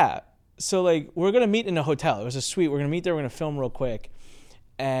So like we're gonna meet in a hotel. It was a suite. We're gonna meet there. We're gonna film real quick,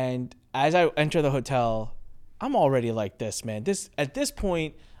 and as I enter the hotel, I'm already like this, man. At this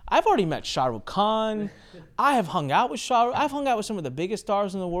point, I've already met Shah Rukh Khan. I have hung out with Shah Rukh. I've hung out with some of the biggest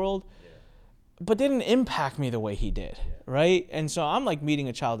stars in the world, but they didn't impact me the way he did, right? And so I'm like meeting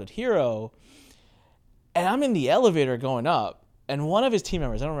a childhood hero, and I'm in the elevator going up, and one of his team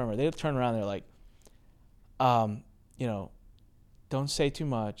members, I don't remember, they turn around, they're like, don't say too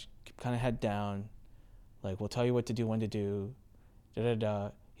much, keep kind of head down, like we'll tell you what to do, when to do, da-da-da.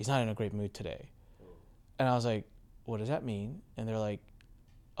 He's not in a great mood today. And I was like, what does that mean? And they're like,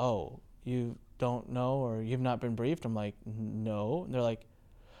 oh, you don't know or you've not been briefed? I'm like, no. And they're like,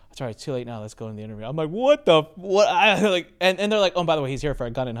 it's all right, it's too late now, let's go in the interview. I'm like, what? And they're like, oh, by the way, he's here for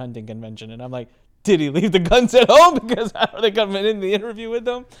a gun and hunting convention. And I'm like, did he leave the guns at home? Because how are they coming in the interview with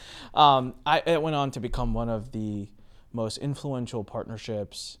them? It went on to become one of the most influential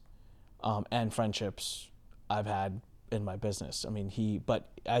partnerships and friendships I've had in my business. I mean, but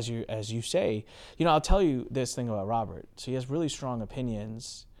as you say, I'll tell you this thing about Robert. So he has really strong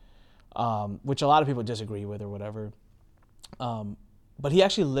opinions, which a lot of people disagree with or whatever. But he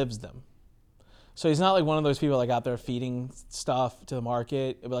actually lives them. So he's not like one of those people like out there feeding stuff to the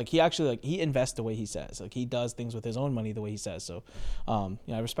market. But like he actually he invests the way he says. Like he does things with his own money the way he says. So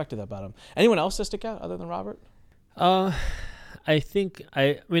I respected that about him. Anyone else that stick out other than Robert? I think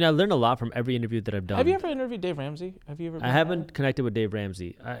I learned a lot from every interview that I've done. Have you ever interviewed Dave Ramsey? I haven't connected with Dave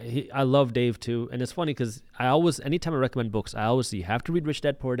Ramsey. I love Dave too, and it's funny because anytime I recommend books, I always say you have to read Rich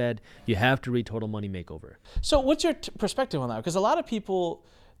Dad Poor Dad. You have to read Total Money Makeover. So what's your perspective on that? Because a lot of people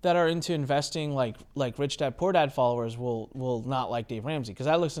that are into investing, like Rich Dad Poor Dad followers, will not like Dave Ramsey. Because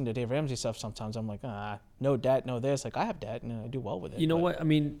I listen to Dave Ramsey stuff sometimes. I'm like, no debt, no this. Like I have debt and I do well with it. You know what? I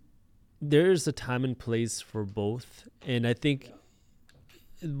mean, there's a time and place for both. And I think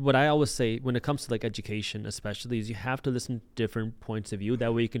what I always say when it comes to like education especially is you have to listen to different points of view.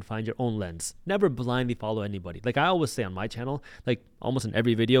 That way you can find your own lens. Never blindly follow anybody. Like I always say on my channel, like almost in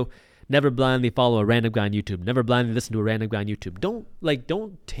every video, never blindly follow a random guy on YouTube. Never blindly listen to a random guy on YouTube.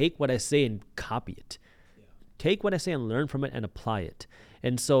 Don't take what I say and copy it. Yeah. Take what I say and learn from it and apply it.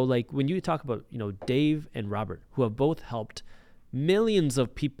 And so like when you talk about, Dave and Robert, who have both helped millions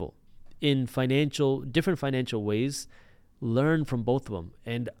of people in different financial ways, learn from both of them.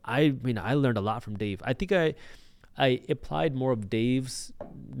 And I learned a lot from Dave. I think I applied more of Dave's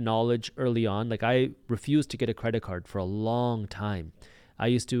knowledge early on. Like I refused to get a credit card for a long time. I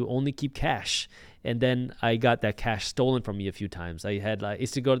used to only keep cash. And then I got that cash stolen from me a few times. I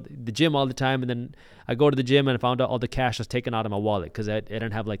used to go to the gym all the time, and then I go to the gym and I found out all the cash was taken out of my wallet because I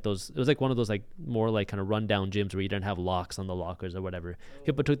didn't have like those. It was like one of those like more like kind of rundown gyms where you didn't have locks on the lockers or whatever.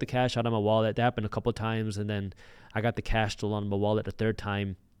 People took the cash out of my wallet. That happened a couple of times, and then I got the cash stolen out of my wallet a third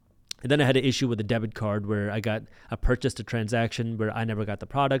time. And then I had an issue with the debit card where I purchased a transaction where I never got the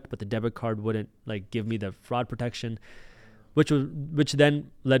product, but the debit card wouldn't like give me the fraud protection. Which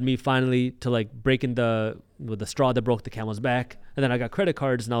then led me finally to like breaking the straw that broke the camel's back. And then I got credit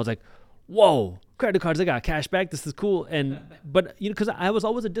cards, and I was like, whoa, credit cards, I got cash back. This is cool. But you know, because I was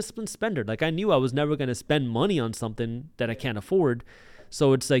always a disciplined spender. Like I knew I was never going to spend money on something that I can't afford.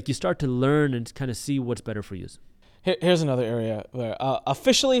 So it's like you start to learn and kind of see what's better for you. Here's another area where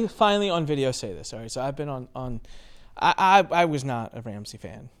officially, finally on video say this. All right, so I've been on I was not a Ramsey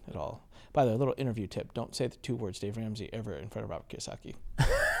fan at all. By the way, a little interview tip. Don't say the two words Dave Ramsey ever in front of Robert Kiyosaki.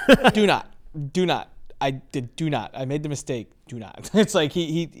 Do not. Do not. I made the mistake. Do not. It's like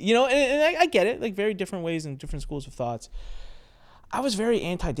he you know, and I get it, like very different ways and different schools of thoughts. I was very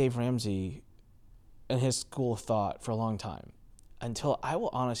anti Dave Ramsey and his school of thought for a long time until I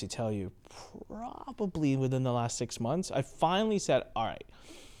will honestly tell you, probably within the last 6 months, I finally said, all right.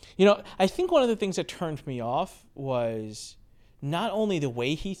 You know, I think one of the things that turned me off was not only the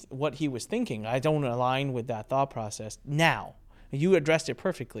way what he was thinking. I don't align with that thought process now. You addressed it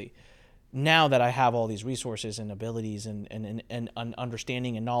perfectly. Now that I have all these resources and abilities and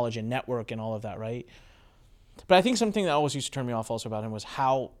understanding and knowledge and network and all of that, right? But I think something that always used to turn me off also about him was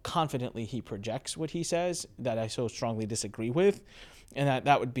how confidently he projects what he says that I so strongly disagree with. And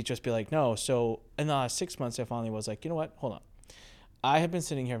that would just be like, no. So in the last 6 months, I finally was like, you know what? Hold on. I have been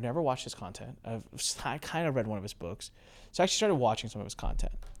sitting here. I've never watched his content. I kind of read one of his books. So I actually started watching some of his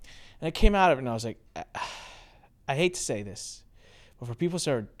content. And I came out of it and I was like, I hate to say this, but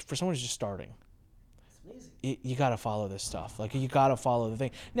for someone who's just starting, you got to follow this stuff. Like, you got to follow the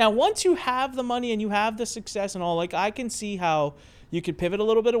thing. Now, once you have the money and you have the success and all, like, I can see how you could pivot a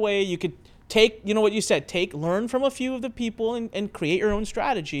little bit away. You could take, you know what you said, learn from a few of the people and create your own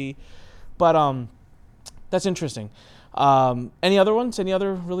strategy. But that's interesting. Any other ones? Any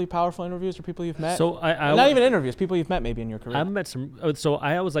other really powerful interviews or people you've met? So I not even interviews, people you've met maybe in your career. I've met some. So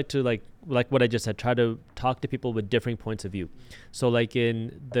I always like to like what I just said, try to talk to people with differing points of view. So like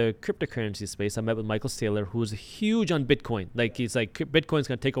in the cryptocurrency space, I met with Michael Saylor, who's huge on Bitcoin. Like he's like, Bitcoin's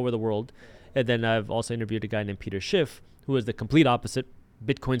going to take over the world. And then I've also interviewed a guy named Peter Schiff, who is the complete opposite.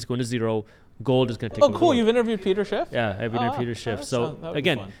 Bitcoin's going to zero. Gold is going to take over. Oh, cool. The world. You've interviewed Peter Schiff? Yeah, I've interviewed Peter Schiff. So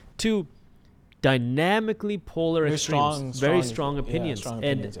again, two dynamically polar extremes, very strong opinions.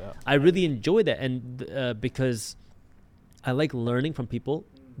 And I really enjoy that. And because I like learning from people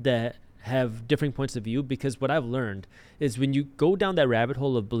that have different points of view, because what I've learned is when you go down that rabbit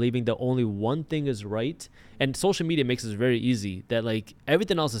hole of believing that only one thing is right, and social media makes it very easy that like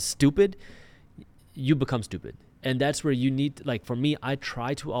everything else is stupid, you become stupid. And that's where you need, like for me, I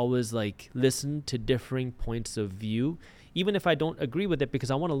try to always like listen to differing points of view, even if I don't agree with it,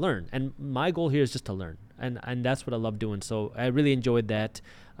 because I want to learn. And my goal here is just to learn. And that's what I love doing. So I really enjoyed that.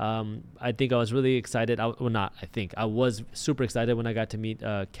 I think I was really excited. I was super excited when I got to meet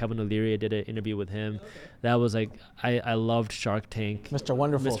Kevin O'Leary. I did an interview with him. Okay. That was like, I loved Shark Tank. Mr.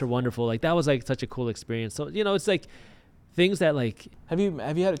 Wonderful. Like that was like such a cool experience. So, you know, it's like things that like. Have you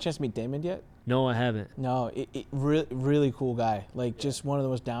had a chance to meet Damon yet? No, I haven't. No, really cool guy. Like just one of the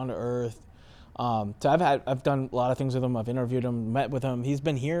most down to earth. So I've done a lot of things with him. I've interviewed him, met with him. He's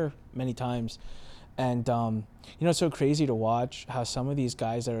been here many times. And, you know, it's so crazy to watch how some of these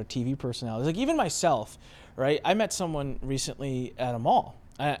guys that are TV personalities, like even myself, right? I met someone recently at a mall.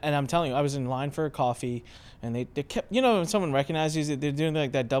 And I'm telling you, I was in line for a coffee, and they kept, you know, when someone recognizes you, they're doing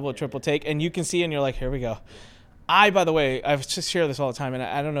like that double, triple take, and you can see, and you're like, here we go. By the way, I just share this all the time, and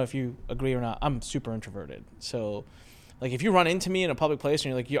I don't know if you agree or not. I'm super introverted. So, like, if you run into me in a public place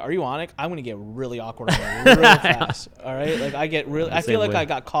and you're like, are you on it? I'm going to get really awkward really fast. All right? Like, I feel like I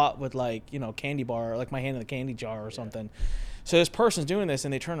got caught with, like, you know, candy bar, or like my hand in the candy jar or something. So this person's doing this,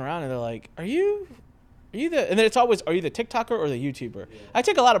 and they turn around, and they're like, are you and then it's always, are you the TikToker or the YouTuber? Yeah. I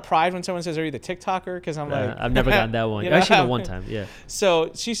take a lot of pride when someone says, are you the TikToker? Because I'm like. I've never gotten that one. You know? Actually, the one time, yeah.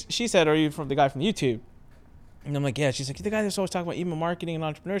 So she said, are you the guy from YouTube? And I'm like, yeah. She's like, you're the guy that's always talking about email marketing and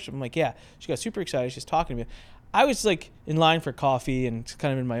entrepreneurship. I'm like, yeah. She got super excited. She's talking to me. I was like in line for coffee and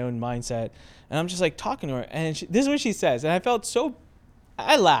kind of in my own mindset. And I'm just like talking to her. And this is what she says. And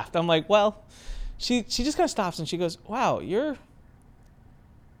I laughed. I'm like, well, she just kind of stops and she goes, wow, you're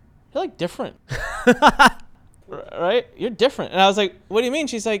like different. Right? You're different. And I was like, what do you mean?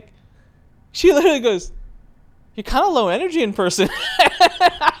 She's like, she literally goes, you're kind of low energy in person.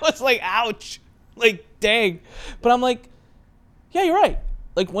 I was like, ouch, like, dang. But I'm like, yeah, you're right.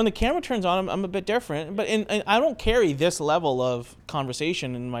 Like, when the camera turns on, I'm a bit different. But and I don't carry this level of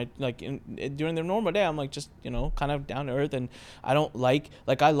conversation in my, like, during the normal day. I'm like, just, kind of down to earth. And I don't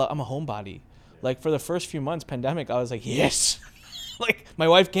I'm a homebody. Like, for the first few months, pandemic, I was like, yes. Like, my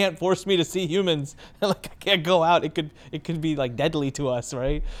wife can't force me to see humans. Like, I can't go out. It could be like deadly to us,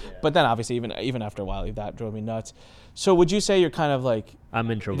 right? Yeah. But then obviously even after a while, that drove me nuts. So would you say you're kind of like I'm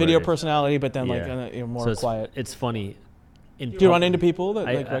introverted, video personality, but then you're more quiet? It's funny. Do you run into people that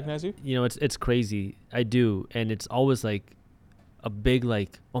recognize you? It's crazy. I do, and it's always like a big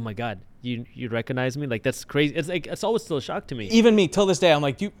like, oh my God, you recognize me? Like, that's crazy. It's like, it's always still a shock to me. Even me till this day, I'm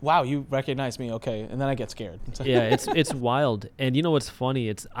like, you recognize me, okay? And then I get scared. Yeah, it's wild. And you know what's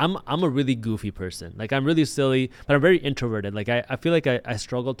funny? I'm a really goofy person. Like, I'm really silly, but I'm very introverted. Like, I feel like I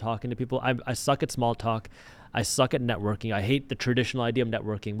struggle talking to people. I suck at small talk. I suck at networking. I hate the traditional idea of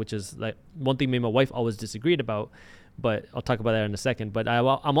networking, which is like one thing me and my wife always disagreed about. But I'll talk about that in a second. But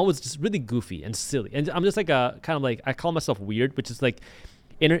I'm always just really goofy and silly. And I'm just like a kind of like, I call myself weird, which is like,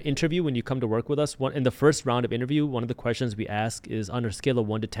 in an interview, when you come to work with us, in the first round of interview, one of the questions we ask is, on a scale of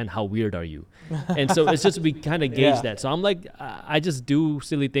 1 to 10, how weird are you? And so it's just, we kind of gauge that. So I'm like, I just do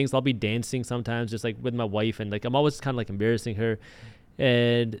silly things. I'll be dancing sometimes, just like with my wife, and like I'm always kind of like embarrassing her.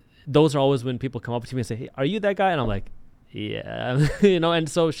 And those are always when people come up to me and say, hey, are you that guy? And I'm like, yeah, and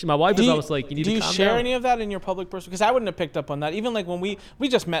so my wife is always like, you need to calm down. Do you share any of that in your public person? Because I wouldn't have picked up on that. Even like when we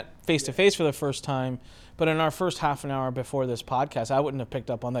just met face to face for the first time, but in our first half an hour before this podcast, I wouldn't have picked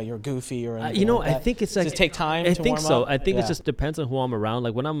up on that you're goofy or anything. Like I think it's like, does it take time to warm up? I think so. I think it just depends on who I'm around.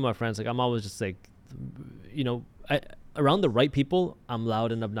 Like when I'm with my friends, like I'm always just like, around the right people, I'm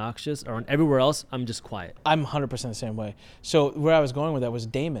loud and obnoxious. Around everywhere else, I'm just quiet. I'm 100% the same way. So where I was going with that was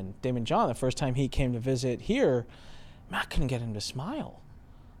Damon John. The first time he came to visit here, I couldn't get him to smile.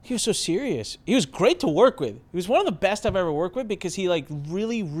 He was so serious. He was great to work with. He was one of the best I've ever worked with because he like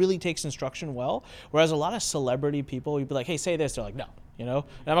really, really takes instruction well. Whereas a lot of celebrity people, you'd be like, hey, say this. They're like, no, And I'm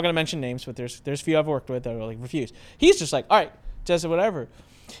not going to mention names, but there's a few I've worked with that are like, refuse. He's just like, all right, just whatever.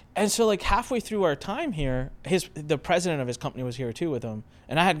 And so like halfway through our time here, the president of his company was here too with him.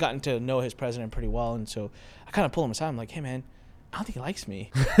 And I had gotten to know his president pretty well. And so I kind of pull him aside. I'm like, hey man, I don't think he likes me.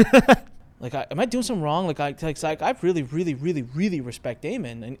 Like, am I doing something wrong? I really, really, really, really respect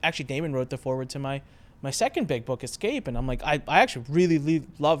Damon. And actually, Damon wrote the foreword to my second big book, Escape. And I'm like, I actually really, really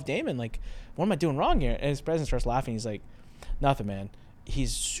love Damon. Like, what am I doing wrong here? And his president starts laughing. He's like, nothing, man.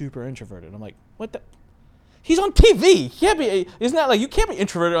 He's super introverted. I'm like, what the? He's on TV. He can't be. Isn't that like, you can't be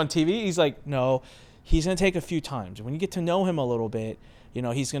introverted on TV? He's like, no. He's going to take a few times. When you get to know him a little bit,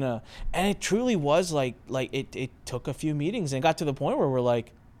 he's going to. And it truly was like it took a few meetings. And it got to the point where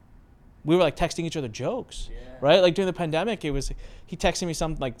we were texting each other jokes, right? Like during the pandemic, he texted me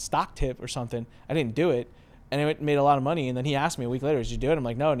some like stock tip or something. I didn't do it, and it made a lot of money. And then he asked me a week later, "Did you do it?" I'm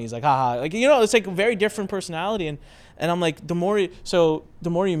like, "No," and he's like, "Haha." Like it's like a very different personality, and I'm like, the more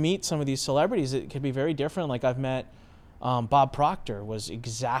you meet some of these celebrities, it can be very different. Like I've met Bob Proctor was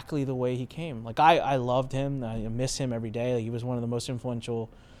exactly the way he came. Like I loved him. I miss him every day. Like, he was one of the most influential.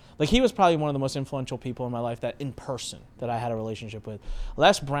 Like he was probably one of the most influential people in my life that in person that I had a relationship with.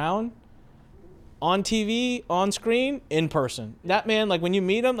 Les Brown. On TV, on screen, in person. That man, like when you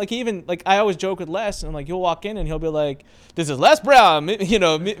meet him, like even like I always joke with Les, and I'm like, you'll walk in and he'll be like, "This is Les Brown," maybe.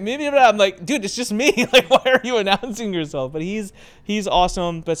 I'm like, dude, it's just me. Like, why are you announcing yourself? But he's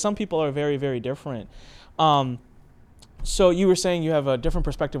awesome. But some people are very, very different. So you were saying you have a different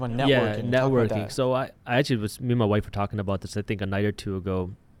perspective on networking. Yeah, networking. So I actually me and my wife were talking about this. I think a night or two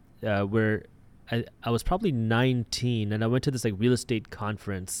ago, where I was probably 19, and I went to this like real estate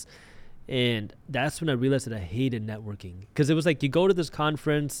conference. And that's when I realized that I hated networking, because it was like you go to this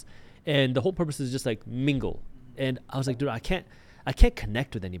conference and the whole purpose is just like mingle. And I was like, dude, I can't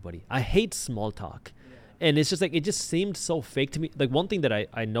connect with anybody. I hate small talk. Yeah. And it's just like, it just seemed so fake to me. Like one thing that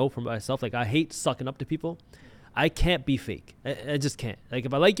I know for myself, like I hate sucking up to people. I can't be fake. I just can't. Like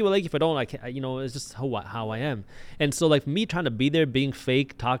if I like you, I like you. If I don't, I can't. It's just how I am. And so like me trying to be there, being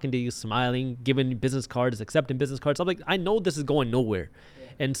fake, talking to you, smiling, giving business cards, accepting business cards. I'm like, I know this is going nowhere.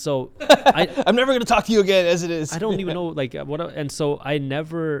 And so I'm never going to talk to you again as it is. I don't even know like and so I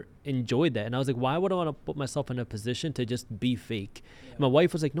never enjoyed that. And I was like, why would I want to put myself in a position to just be fake? Yeah. My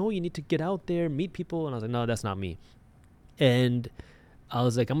wife was like, no, you need to get out there, meet people. And I was like, no, that's not me. And I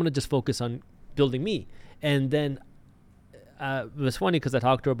was like, I'm going to just focus on building me. And then it was funny because I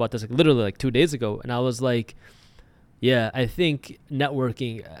talked to her about this like literally like 2 days ago. And I was like, yeah, I think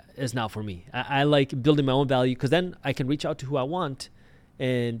networking is not for me. I like building my own value, because then I can reach out to who I want.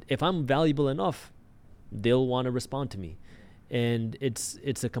 And if I'm valuable enough, they'll want to respond to me. And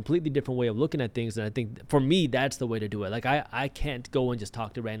it's a completely different way of looking at things. And I think for me, that's the way to do it. Like I can't go and just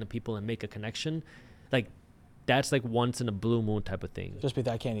talk to random people and make a connection. Like that's like once in a blue moon type of thing. Just because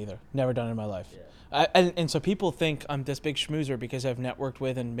I can't either. Never done it in my life. Yeah. And so people think I'm this big schmoozer because I've networked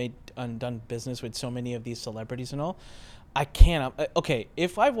with and done business with so many of these celebrities and all. I can't. Okay,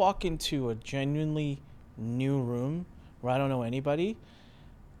 if I walk into a genuinely new room where I don't know anybody,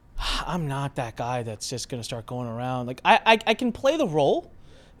 I'm not that guy that's just going to start going around. Like, I can play the role.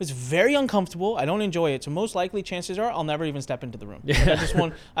 It's very uncomfortable. I don't enjoy it. So most likely, chances are, I'll never even step into the room. Like, I just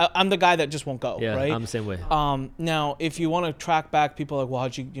won't. I'm the guy that just won't go. Yeah, right? I'm the same way. Now, if you want to track back, people are like,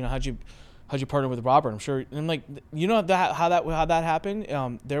 well, how'd you partner with Robert? I'm sure. And I'm like, you know how that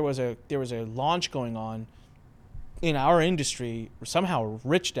happened. There was a launch going on in our industry. Somehow,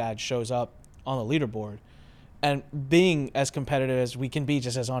 Rich Dad shows up on the leaderboard. And being as competitive as we can be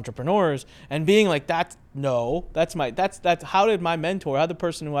just as entrepreneurs and being like, that's how did my mentor, how the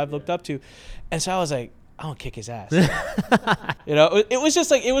person who I've looked up to. And so I was like, I want to kick his ass. You know, it was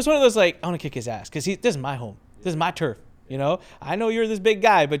just like, it was one of those like, I want to kick his ass because this is my home. This is my turf. You know, I know you're this big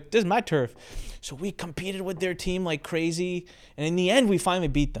guy, but this is my turf. So we competed with their team like crazy. And in the end, we finally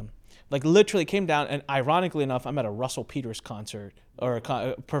beat them. Like literally came down, and ironically enough, I'm at a Russell Peters concert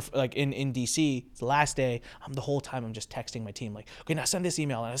like in DC. It's the last day. The whole time I'm just texting my team like, okay, now send this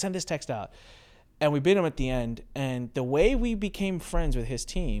email and I send this text out. And we beat him at the end. And the way we became friends with his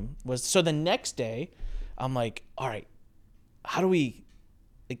team was, so the next day, I'm like, all right, how do we,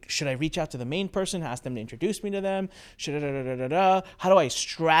 like, should I reach out to the main person, ask them to introduce me to them? How do I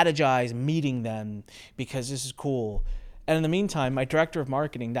strategize meeting them? Because this is cool. And in the meantime, my director of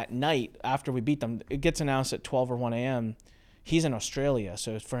marketing that night after we beat them, it gets announced at 12 or 1 a.m. He's in Australia,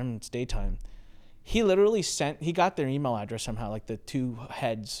 so for him it's daytime. He literally he got their email address somehow, like the two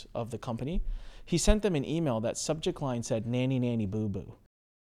heads of the company. He sent them an email that subject line said, nanny, nanny, boo, boo.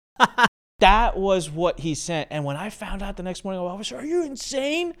 That was what he sent. And when I found out the next morning, I was, are you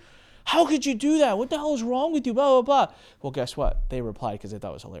insane? How could you do that? What the hell is wrong with you? Blah, blah, blah. Well, guess what? They replied because they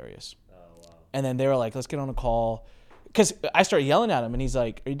thought it was hilarious. Oh, wow. And then they were like, let's get on a call. Because I started yelling at him, and he's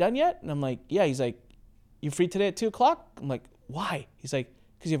like, are you done yet? And I'm like, yeah. He's like, you free today at 2 o'clock? I'm like, why? He's like,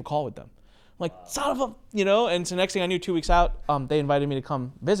 because you have a call with them. I'm like, son of a, you know? And so next thing I knew, 2 weeks out, they invited me to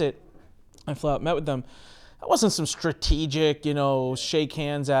come visit. I flew out, met with them. That wasn't some strategic, you know, shake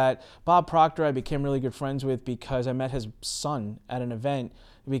hands at. Bob Proctor I became really good friends with because I met his son at an event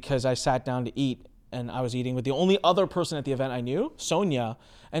because I sat down to eat, and I was eating with the only other person at the event I knew, Sonia.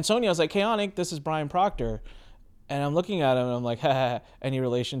 And Sonia was like, hey, Anik, this is Brian Proctor. And I'm looking at him, and I'm like, any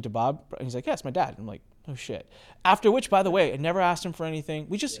relation to Bob? And he's like, yeah, it's my dad. I'm like, oh, shit. After which, by the way, I never asked him for anything.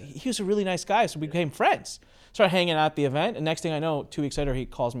 He was a really nice guy, so we became friends. Started hanging out at the event, and next thing I know, 2 weeks later, he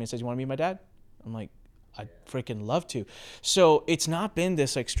calls me and says, you want to meet my dad? I'm like, I'd freaking love to. So it's not been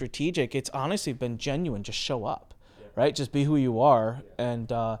this like strategic. It's honestly been genuine. Just show up, right? Just be who you are. And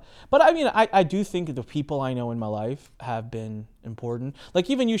but I mean, I do think the people I know in my life have been important. Like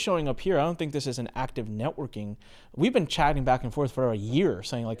even you showing up here, I don't think this is an active networking. We've been chatting back and forth for a year,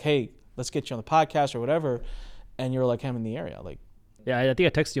 saying like, hey, let's get you on the podcast or whatever. And you're like, I'm in the area, like. Yeah, I think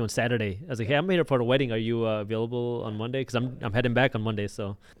I texted you on Saturday. I was like, hey, I'm here for the wedding. Are you available on Monday? Because I'm heading back on Monday,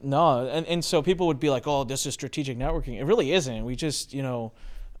 so. No, and so people would be like, oh, this is strategic networking. It really isn't. We just, you know,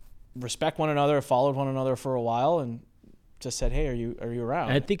 respect one another, followed one another for a while, and just said, hey, are you around?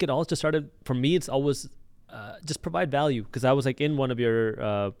 And I think it all just started, for me, it's always just provide value. Because I was like in one of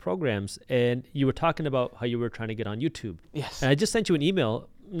your programs, and you were talking about how you were trying to get on YouTube. Yes. And I just sent you an email.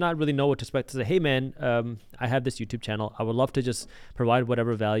 Not really know what to expect, to say, hey man, I have this YouTube channel. I would love to just provide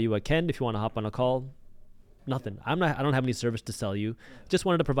whatever value I can. If you want to hop on a call, nothing. I don't have any service to sell you. Just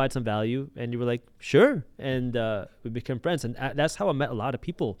wanted to provide some value. And you were like, sure. And we became friends. And that's how I met a lot of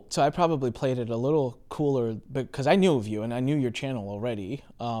people. So I probably played it a little cooler because I knew of you and I knew your channel already.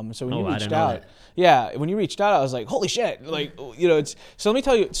 So when you reached out, when you reached out, I was like, holy shit. Like, you know, so let me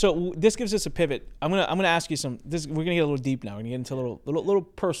tell you, so this gives us a pivot. I'm going to ask you we're going to get a little deep now. We're going to get into a little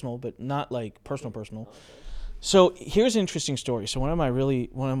personal, but not like personal. So here's an interesting story. So one of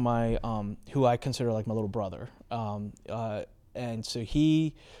my who I consider like my little brother, and so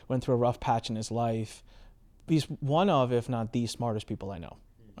he went through a rough patch in his life. He's one of, if not the smartest people I know.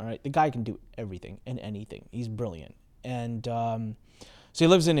 All right, the guy can do everything and anything. He's brilliant, and so he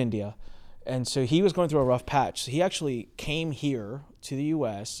lives in India, and so he was going through a rough patch. So he actually came here to the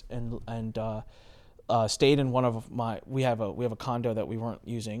U.S. and stayed in one of we have a condo that we weren't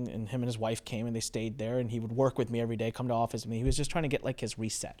using, and him and his wife came and they stayed there, and he would work with me every day, come to office with me. He was just trying to get like his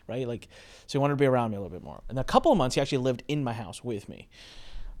reset, right? Like, so he wanted to be around me a little bit more. And a couple of months he actually lived in my house with me.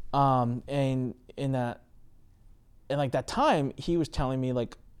 And in that and like that time he was telling me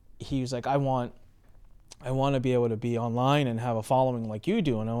like, he was like, I want to be able to be online and have a following like you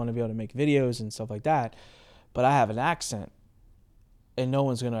do, and I want to be able to make videos and stuff like that, but I have an accent and no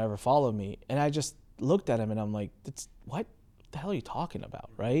one's going to ever follow me. And I just looked at him and I'm like, what the hell are you talking about,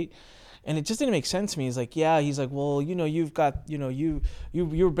 right? And it just didn't make sense to me. He's like, yeah. He's like, well, you've got,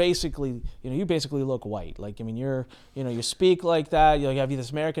 you're basically, you basically look white. Like, I mean, you speak like that. You have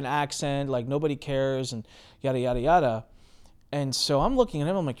this American accent. Like, nobody cares, and yada yada yada. And so I'm looking at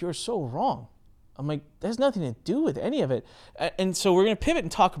him. I'm like, you're so wrong. I'm like, that has nothing to do with any of it. And so we're gonna pivot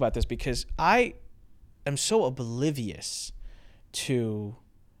and talk about this because I am so oblivious to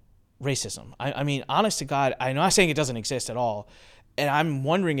racism. I mean, honest to God, I'm not saying it doesn't exist at all. And I'm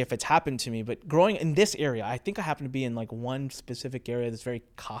wondering if it's happened to me, but growing in this area, I think I happen to be in like one specific area that's very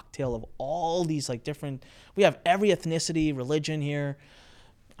cocktail of all these like different, we have every ethnicity, religion here.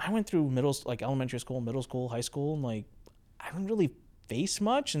 I went through elementary school, middle school, high school, and like, I haven't really faced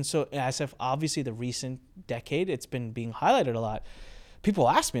much. And so as if obviously the recent decade, it's been being highlighted a lot. People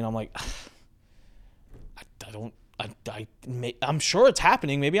ask me and I'm like, I'm sure it's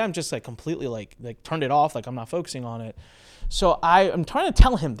happening. Maybe I'm just like completely like turned it off. Like I'm not focusing on it. So I'm trying to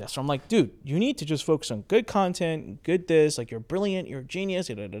tell him this. So I'm like, dude, you need to just focus on good content, good this, like you're brilliant, you're a genius,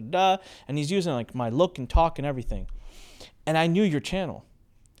 da, da, da, da. And he's using like my look and talk and everything. And I knew your channel.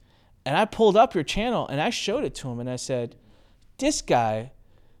 And I pulled up your channel and I showed it to him and I said, this guy,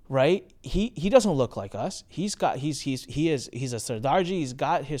 right? He doesn't look like us. He's a Sardarji, he's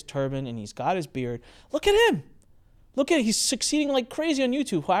got his turban and he's got his beard. Look at him. He's succeeding like crazy on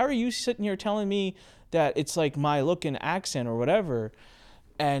YouTube. Why are you sitting here telling me that it's like my look and accent or whatever?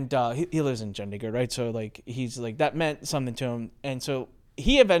 And he lives in Chandigarh, right? So like he's like, that meant something to him. And so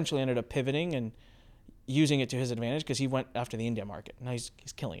he eventually ended up pivoting and using it to his advantage because he went after the India market. Now he's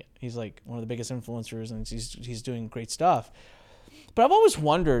killing it. He's like one of the biggest influencers and he's doing great stuff. But I've always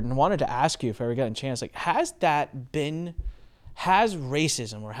wondered and wanted to ask you if I ever got a chance, like has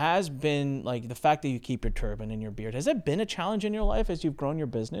racism or has been like the fact that you keep your turban and your beard, has that been a challenge in your life as you've grown your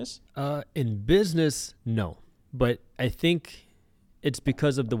business? In business, no. But I think it's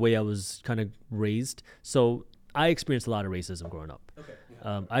because of the way I was kind of raised. So I experienced a lot of racism growing up. Okay.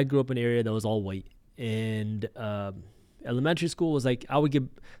 Yeah. I grew up in an area that was all white. And elementary school was like,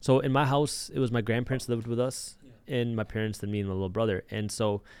 so in my house, it was my grandparents lived with us. And my parents, and me and my little brother. And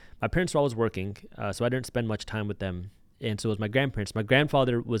so my parents were always working, so I didn't spend much time with them. And so it was my grandparents. My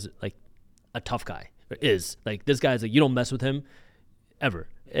grandfather was like a tough guy, like this guy's like, you don't mess with him ever.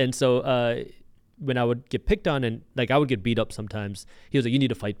 And so when I would get picked on and like I would get beat up sometimes, he was like, you need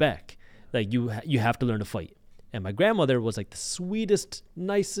to fight back. Like you have to learn to fight. And my grandmother was like the sweetest,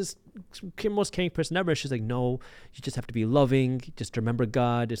 nicest, most caring person ever. She's like, no, you just have to be loving. Just remember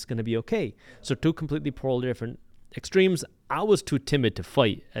God. It's going to be okay. So two completely polar different extremes. I was too timid to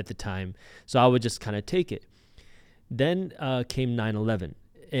fight at the time, so I would just kind of take it. Then came 9/11,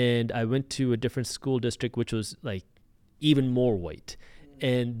 and I went to a different school district, which was like even more white,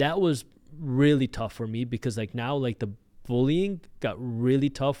 and that was really tough for me because like now like the bullying got really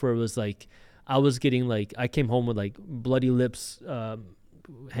tough. Where it was like I was getting like I came home with like bloody lips,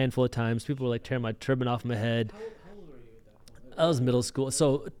 handful of times. People were like tearing my turban off my head. How old were you at that point? I was middle school,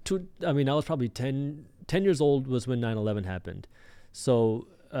 so I was probably 10 years old was when 9/11 happened. So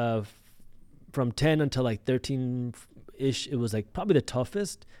from 10 until like 13-ish, it was like probably the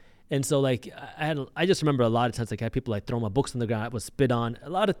toughest. And so like I just remember a lot of times like I had people like throw my books on the ground, I was spit on. A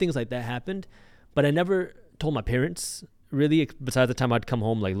lot of things like that happened, but I never told my parents really, besides the time I'd come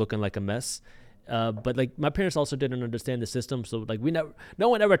home like looking like a mess. But like my parents also didn't understand the system, so like no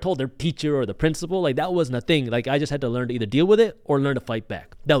one ever told their teacher or the principal. Like that wasn't a thing. Like I just had to learn to either deal with it or learn to fight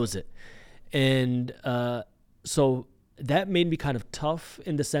back. That was it. And so that made me kind of tough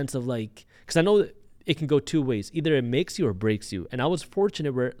in the sense of like, because I know that it can go two ways. Either it makes you or breaks you. And I was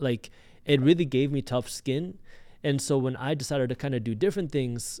fortunate where like it really gave me tough skin. And so when I decided to kind of do different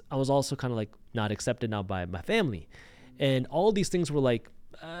things, I was also kind of like not accepted now by my family. And all these things were like,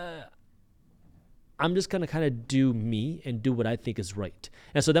 I'm just going to kind of do me and do what I think is right.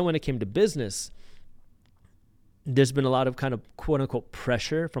 And so then when it came to business, there's been a lot of kind of quote unquote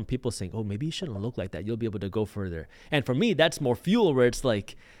pressure from people saying, oh, maybe you shouldn't look like that. You'll be able to go further. And for me, that's more fuel where it's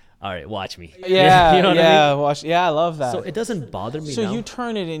like, all right, watch me. Yeah, You know what I yeah, mean? watch. Yeah, I love that. So it doesn't bother me So now. you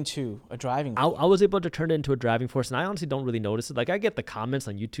turn it into a driving. I was able to turn it into a driving force, and I honestly don't really notice it. Like I get the comments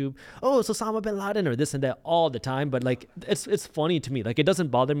on YouTube, oh, it's Osama bin Laden or this and that all the time, but like it's funny to me. Like it doesn't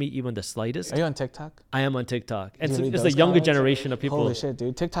bother me even the slightest. Are you on TikTok? I am on TikTok, and Do you read it's the those younger comments? generation of people. Holy shit,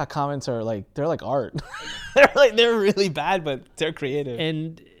 dude! TikTok comments are like they're like art. they're really bad, but they're creative.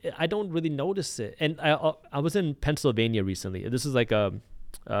 And I don't really notice it. And I was in Pennsylvania recently. This is like a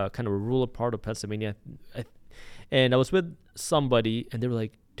kind of a rural part of Pennsylvania, and I was with somebody, and they were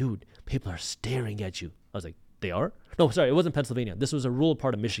like, "Dude, people are staring at you." I was like, "They are?" No, sorry, it wasn't Pennsylvania. This was a rural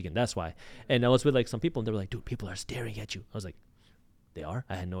part of Michigan. That's why. And I was with like some people, and they were like, "Dude, people are staring at you." I was like, "They are?"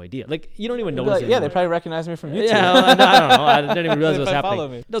 I had no idea. Like you don't even notice. Like, it yeah, they anymore. probably recognize me from YouTube. Yeah, well, I don't know. I didn't even realize They what was probably follow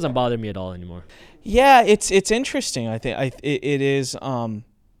happening. me. It doesn't bother me at all anymore. Yeah, it's interesting. I think it is.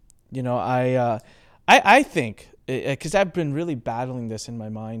 You know, I think because I've been really battling this in my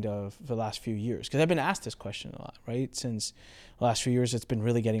mind of the last few years because I've been asked this question a lot, right? Since the last few years, it's been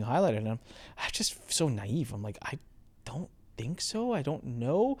really getting highlighted, and I'm just so naive. I'm like, I don't think so. I don't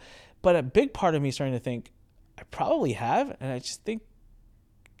know, but a big part of me is starting to think I probably have, and I just think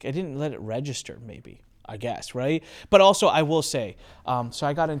I didn't let it register. Maybe I guess, right? But also, I will say, so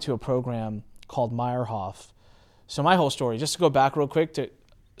I got into a program called Meyerhoff. So my whole story, just to go back real quick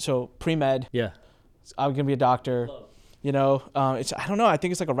so pre-med. Yeah. I'm gonna be a doctor. You know, it's I don't know. I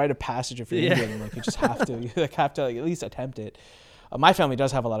think it's like a rite of passage if you're Indian. Like you just have to, at least attempt it. My family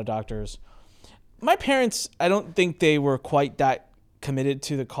does have a lot of doctors. My parents, I don't think they were quite that committed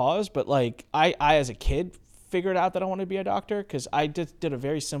to the cause, but like I as a kid figured out that I wanted to be a doctor because I did a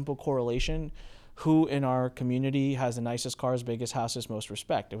very simple correlation. Who in our community has the nicest cars, biggest houses, most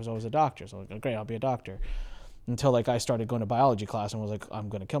respect? It was always a doctor. So I was like, great, I'll be a doctor. Until like I started going to biology class and was like, I'm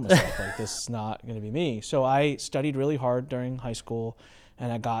going to kill myself. Like this is not going to be me. So I studied really hard during high school,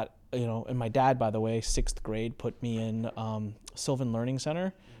 and I got, you know, and my dad, by the way, 6th grade put me in Sylvan Learning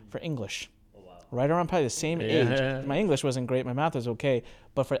Center for English. Right around probably the same age. My English wasn't great. My math was okay.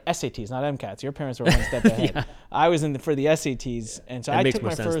 But for SATs, not MCATs. Your parents were one step ahead. Yeah. I was for the SATs. And so I took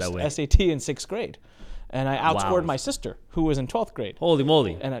my first SAT in 6th grade. And I outscored my sister, who was in 12th grade. Holy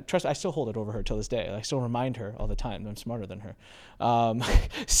moly. And I still hold it over her till this day. I still remind her all the time I'm smarter than her.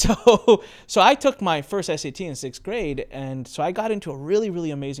 So I took my first SAT in 6th grade. And so I got into a really,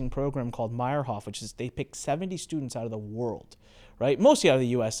 really amazing program called Meyerhoff, which is they pick 70 students out of the world, right? Mostly out of the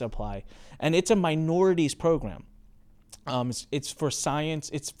U.S. apply. And it's a minorities program. It's for science.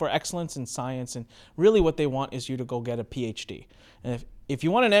 It's for excellence in science. And really what they want is you to go get a PhD. And if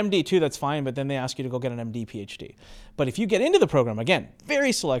you want an MD too, that's fine, but then they ask you to go get an MD, PhD. But if you get into the program, again,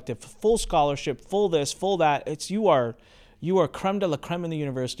 very selective, full scholarship, full this, full that, you are creme de la creme in the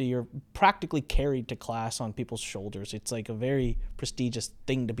university. You're practically carried to class on people's shoulders. It's like a very prestigious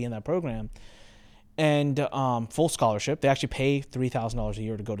thing to be in that program. And full scholarship. They actually pay $3,000 a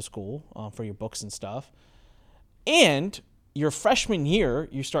year to go to school for your books and stuff. And your freshman year,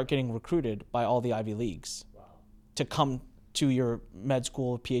 you start getting recruited by all the Ivy Leagues to come to your med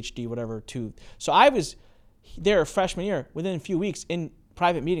school, PhD, whatever. So I was there freshman year within a few weeks in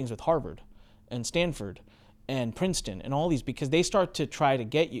private meetings with Harvard and Stanford and Princeton and all these because they start to try to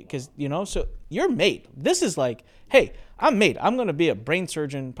get you because, you know, so you're made. This is like, hey, I'm made. I'm going to be a brain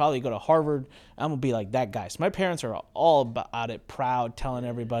surgeon, probably go to Harvard. I'm going to be like that guy. So my parents are all about it, proud, telling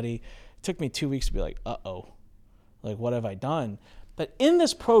everybody. It took me 2 weeks to be like, uh-oh, like what have I done? But in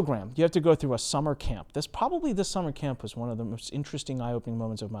this program, you have to go through a summer camp. This summer camp was one of the most interesting, eye-opening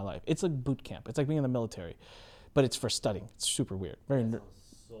moments of my life. It's like boot camp. It's like being in the military, but it's for studying. It's super weird.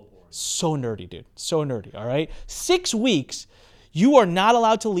 So nerdy, dude. So nerdy, all right? 6 weeks, you are not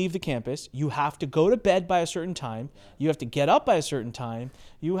allowed to leave the campus. You have to go to bed by a certain time. You have to get up by a certain time.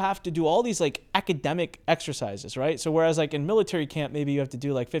 You have to do all these like academic exercises, right? So whereas like in military camp, maybe you have to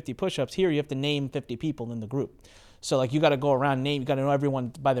do like 50 push-ups. Here, you have to name 50 people in the group. So like you got to go around you got to know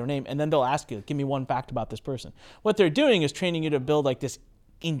everyone by their name, and then they'll ask you, give me one fact about this person. What they're doing is training you to build like this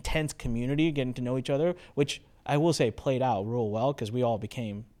intense community, getting to know each other, which I will say played out real well because we all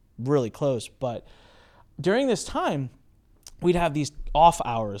became really close. But during this time, we'd have these off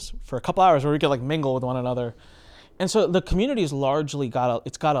hours for a couple hours where we could like mingle with one another. And so the community is largely got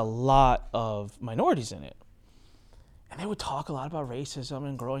a lot of minorities in it. And they would talk a lot about racism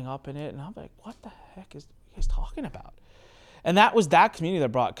and growing up in it. And I'm like, what the heck is he's talking about? And that was that community that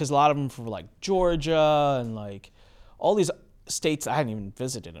brought, because a lot of them from like Georgia and like all these states I hadn't even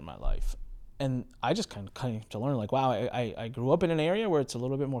visited in my life. And I just kind of to learn like, wow, I grew up in an area where it's a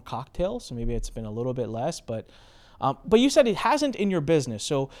little bit more cocktail, so maybe it's been a little bit less, but But you said it hasn't in your business.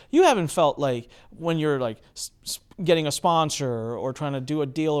 So you haven't felt like when you're like getting a sponsor or trying to do a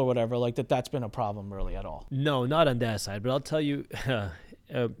deal or whatever, like that's been a problem really at all. No, not on that side. But I'll tell you, I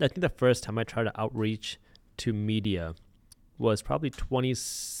think the first time I tried to outreach to media was probably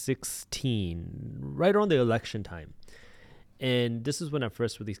 2016, right around the election time. And this is when I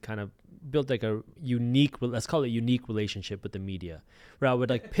first really kind of built like a unique, let's call it unique relationship with the media, where I would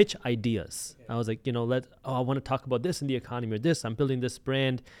like pitch ideas. I was like, I want to talk about this in the economy or this, I'm building this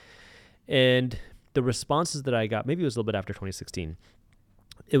brand. And the responses that I got, maybe it was a little bit after 2016,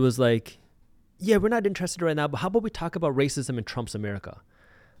 it was like, yeah, we're not interested right now, but how about we talk about racism in Trump's America?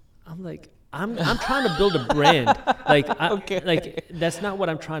 I'm like, I'm trying to build a brand. Like that's not what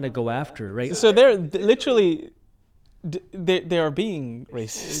I'm trying to go after, right? So they're literally... They are being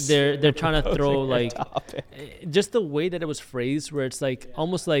racist. They're trying to throw like just the way that it was phrased, where it's like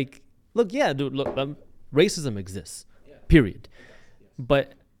almost like, look, yeah, dude, look, racism exists, period.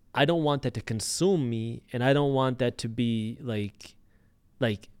 But I don't want that to consume me, and I don't want that to be like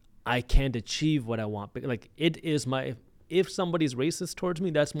I can't achieve what I want. But like it is my. If somebody's racist towards me,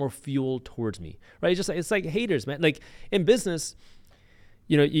 that's more fuel towards me, right? It's like haters, man. Like in business,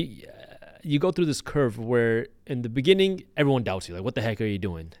 you go through this curve where in the beginning, everyone doubts you. Like, what the heck are you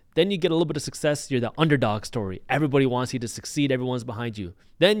doing? Then you get a little bit of success. You're the underdog story. Everybody wants you to succeed. Everyone's behind you.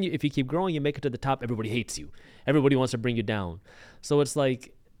 Then if you keep growing, you make it to the top. Everybody hates you. Everybody wants to bring you down. So it's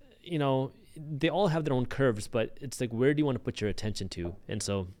like, they all have their own curves, but it's like, where do you want to put your attention to? And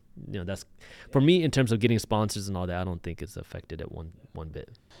so, that's for me in terms of getting sponsors and all that. I don't think it's affected it one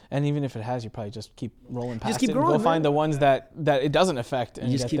bit. And even if it has, you probably just keep rolling past keep it growing, and go man. find the ones that it doesn't affect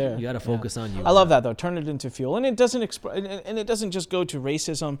and You get there. You got to focus on you. I love that though. Turn it into fuel, and it doesn't and it doesn't just go to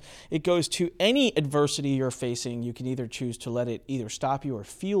racism. It goes to any adversity you're facing. You can either choose to let it either stop you or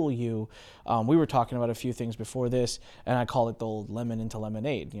fuel you. We were talking about a few things before this, and I call it the old lemon into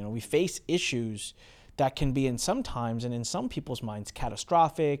lemonade. We face issues that can be in some people's minds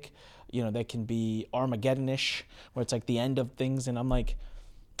catastrophic. That can be Armageddon-ish, where it's like the end of things, and I'm like,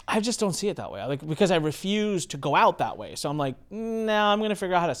 I just don't see it that way. Because I refuse to go out that way. So I'm like, I'm going to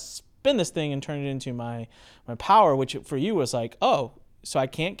figure out how to spin this thing and turn it into my power, which for you was like, oh, so I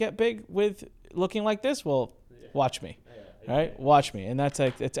can't get big with looking like this? Well, watch me, right? Watch me. And that's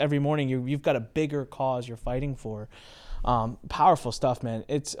like, it's every morning you've got a bigger cause you're fighting for. Powerful stuff, man.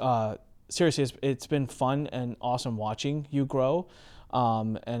 It's seriously, it's been fun and awesome watching you grow.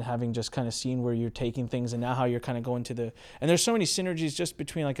 And having just kind of seen where you're taking things and now how you're kind of going and there's so many synergies just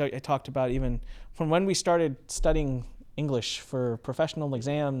between, like I talked about, even from when we started studying English for professional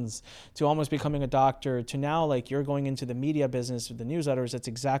exams to almost becoming a doctor to now, like you're going into the media business with the newsletters. That's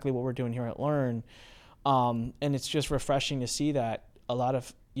exactly what we're doing here at Learn. And it's just refreshing to see that a lot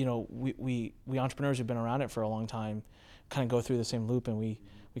of, we entrepreneurs who've been around it for a long time kind of go through the same loop, and we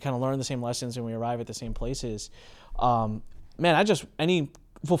kind of learn the same lessons and we arrive at the same places. Man,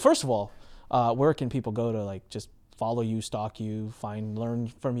 first of all, where can people go to like just follow you, stalk you, learn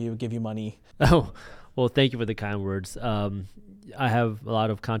from you, give you money? Oh, well, thank you for the kind words. I have a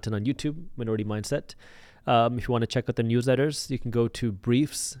lot of content on YouTube, Minority Mindset. If you want to check out the newsletters, you can go to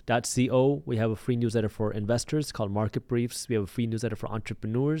briefs.co. We have a free newsletter for investors called Market Briefs. We have a free newsletter for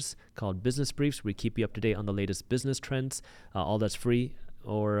entrepreneurs called Business Briefs. We keep you up to date on the latest business trends. All that's free,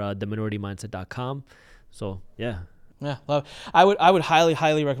 or theminoritymindset.com. So, yeah. Yeah, love. I would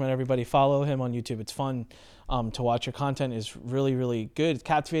highly recommend everybody follow him on YouTube. It's fun to watch. Your content is really, really good. It's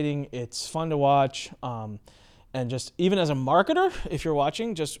captivating. It's fun to watch. And just even as a marketer, if you're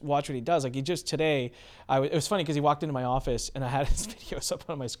watching, just watch what he does. Like today, it was funny because he walked into my office and I had his videos up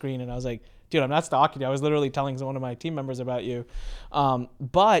on my screen and I was like, dude, I'm not stalking you. I was literally telling one of my team members about you.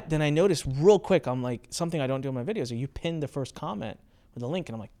 But then I noticed real quick, I'm like, something I don't do in my videos, you pin the first comment with a link.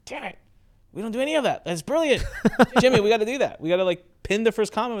 And I'm like, damn it. We don't do any of that. That's brilliant. Jimmy, we got to do that. We got to like pin the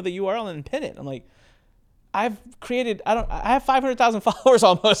first comment with the URL and then pin it. I'm like, I have 500,000 followers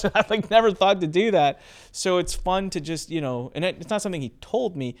almost. And I've like never thought to do that. So it's fun to just, and it's not something he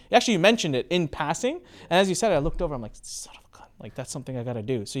told me. Actually, you mentioned it in passing. And as you said, I looked over, I'm like, son of a gun. Like that's something I got to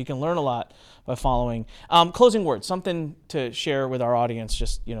do. So you can learn a lot by following. Closing words, something to share with our audience,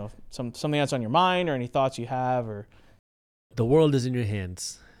 just, something that's on your mind or any thoughts you have or. The world is in your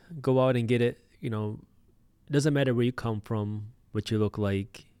hands. Go out and get it. It doesn't matter where you come from, what you look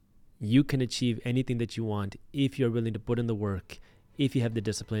like. You can achieve anything that you want if you're willing to put in the work, if you have the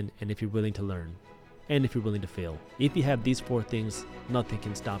discipline, and if you're willing to learn, and if you're willing to fail. If you have these 4 things, nothing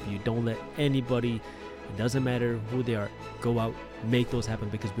can stop you. Don't let anybody, it doesn't matter who they are, go out, make those happen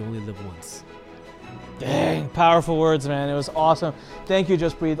because we only live once. Dang, powerful words, man. It was awesome. Thank you,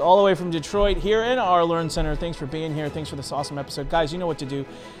 Jaspreet, all the way from Detroit here in our Learn Center. Thanks for being here. Thanks for this awesome episode. Guys, you know what to do.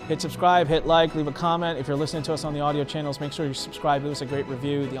 Hit subscribe, hit like, leave a comment. If you're listening to us on the audio channels, make sure you subscribe. Leave us a great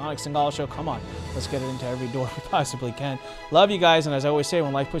review. The Onyx Singhala Show, come on. Let's get it into every door we possibly can. Love you guys, and as I always say,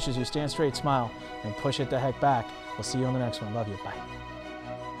 when life pushes you, stand straight, smile, and push it the heck back. We'll see you on the next one. Love you. Bye.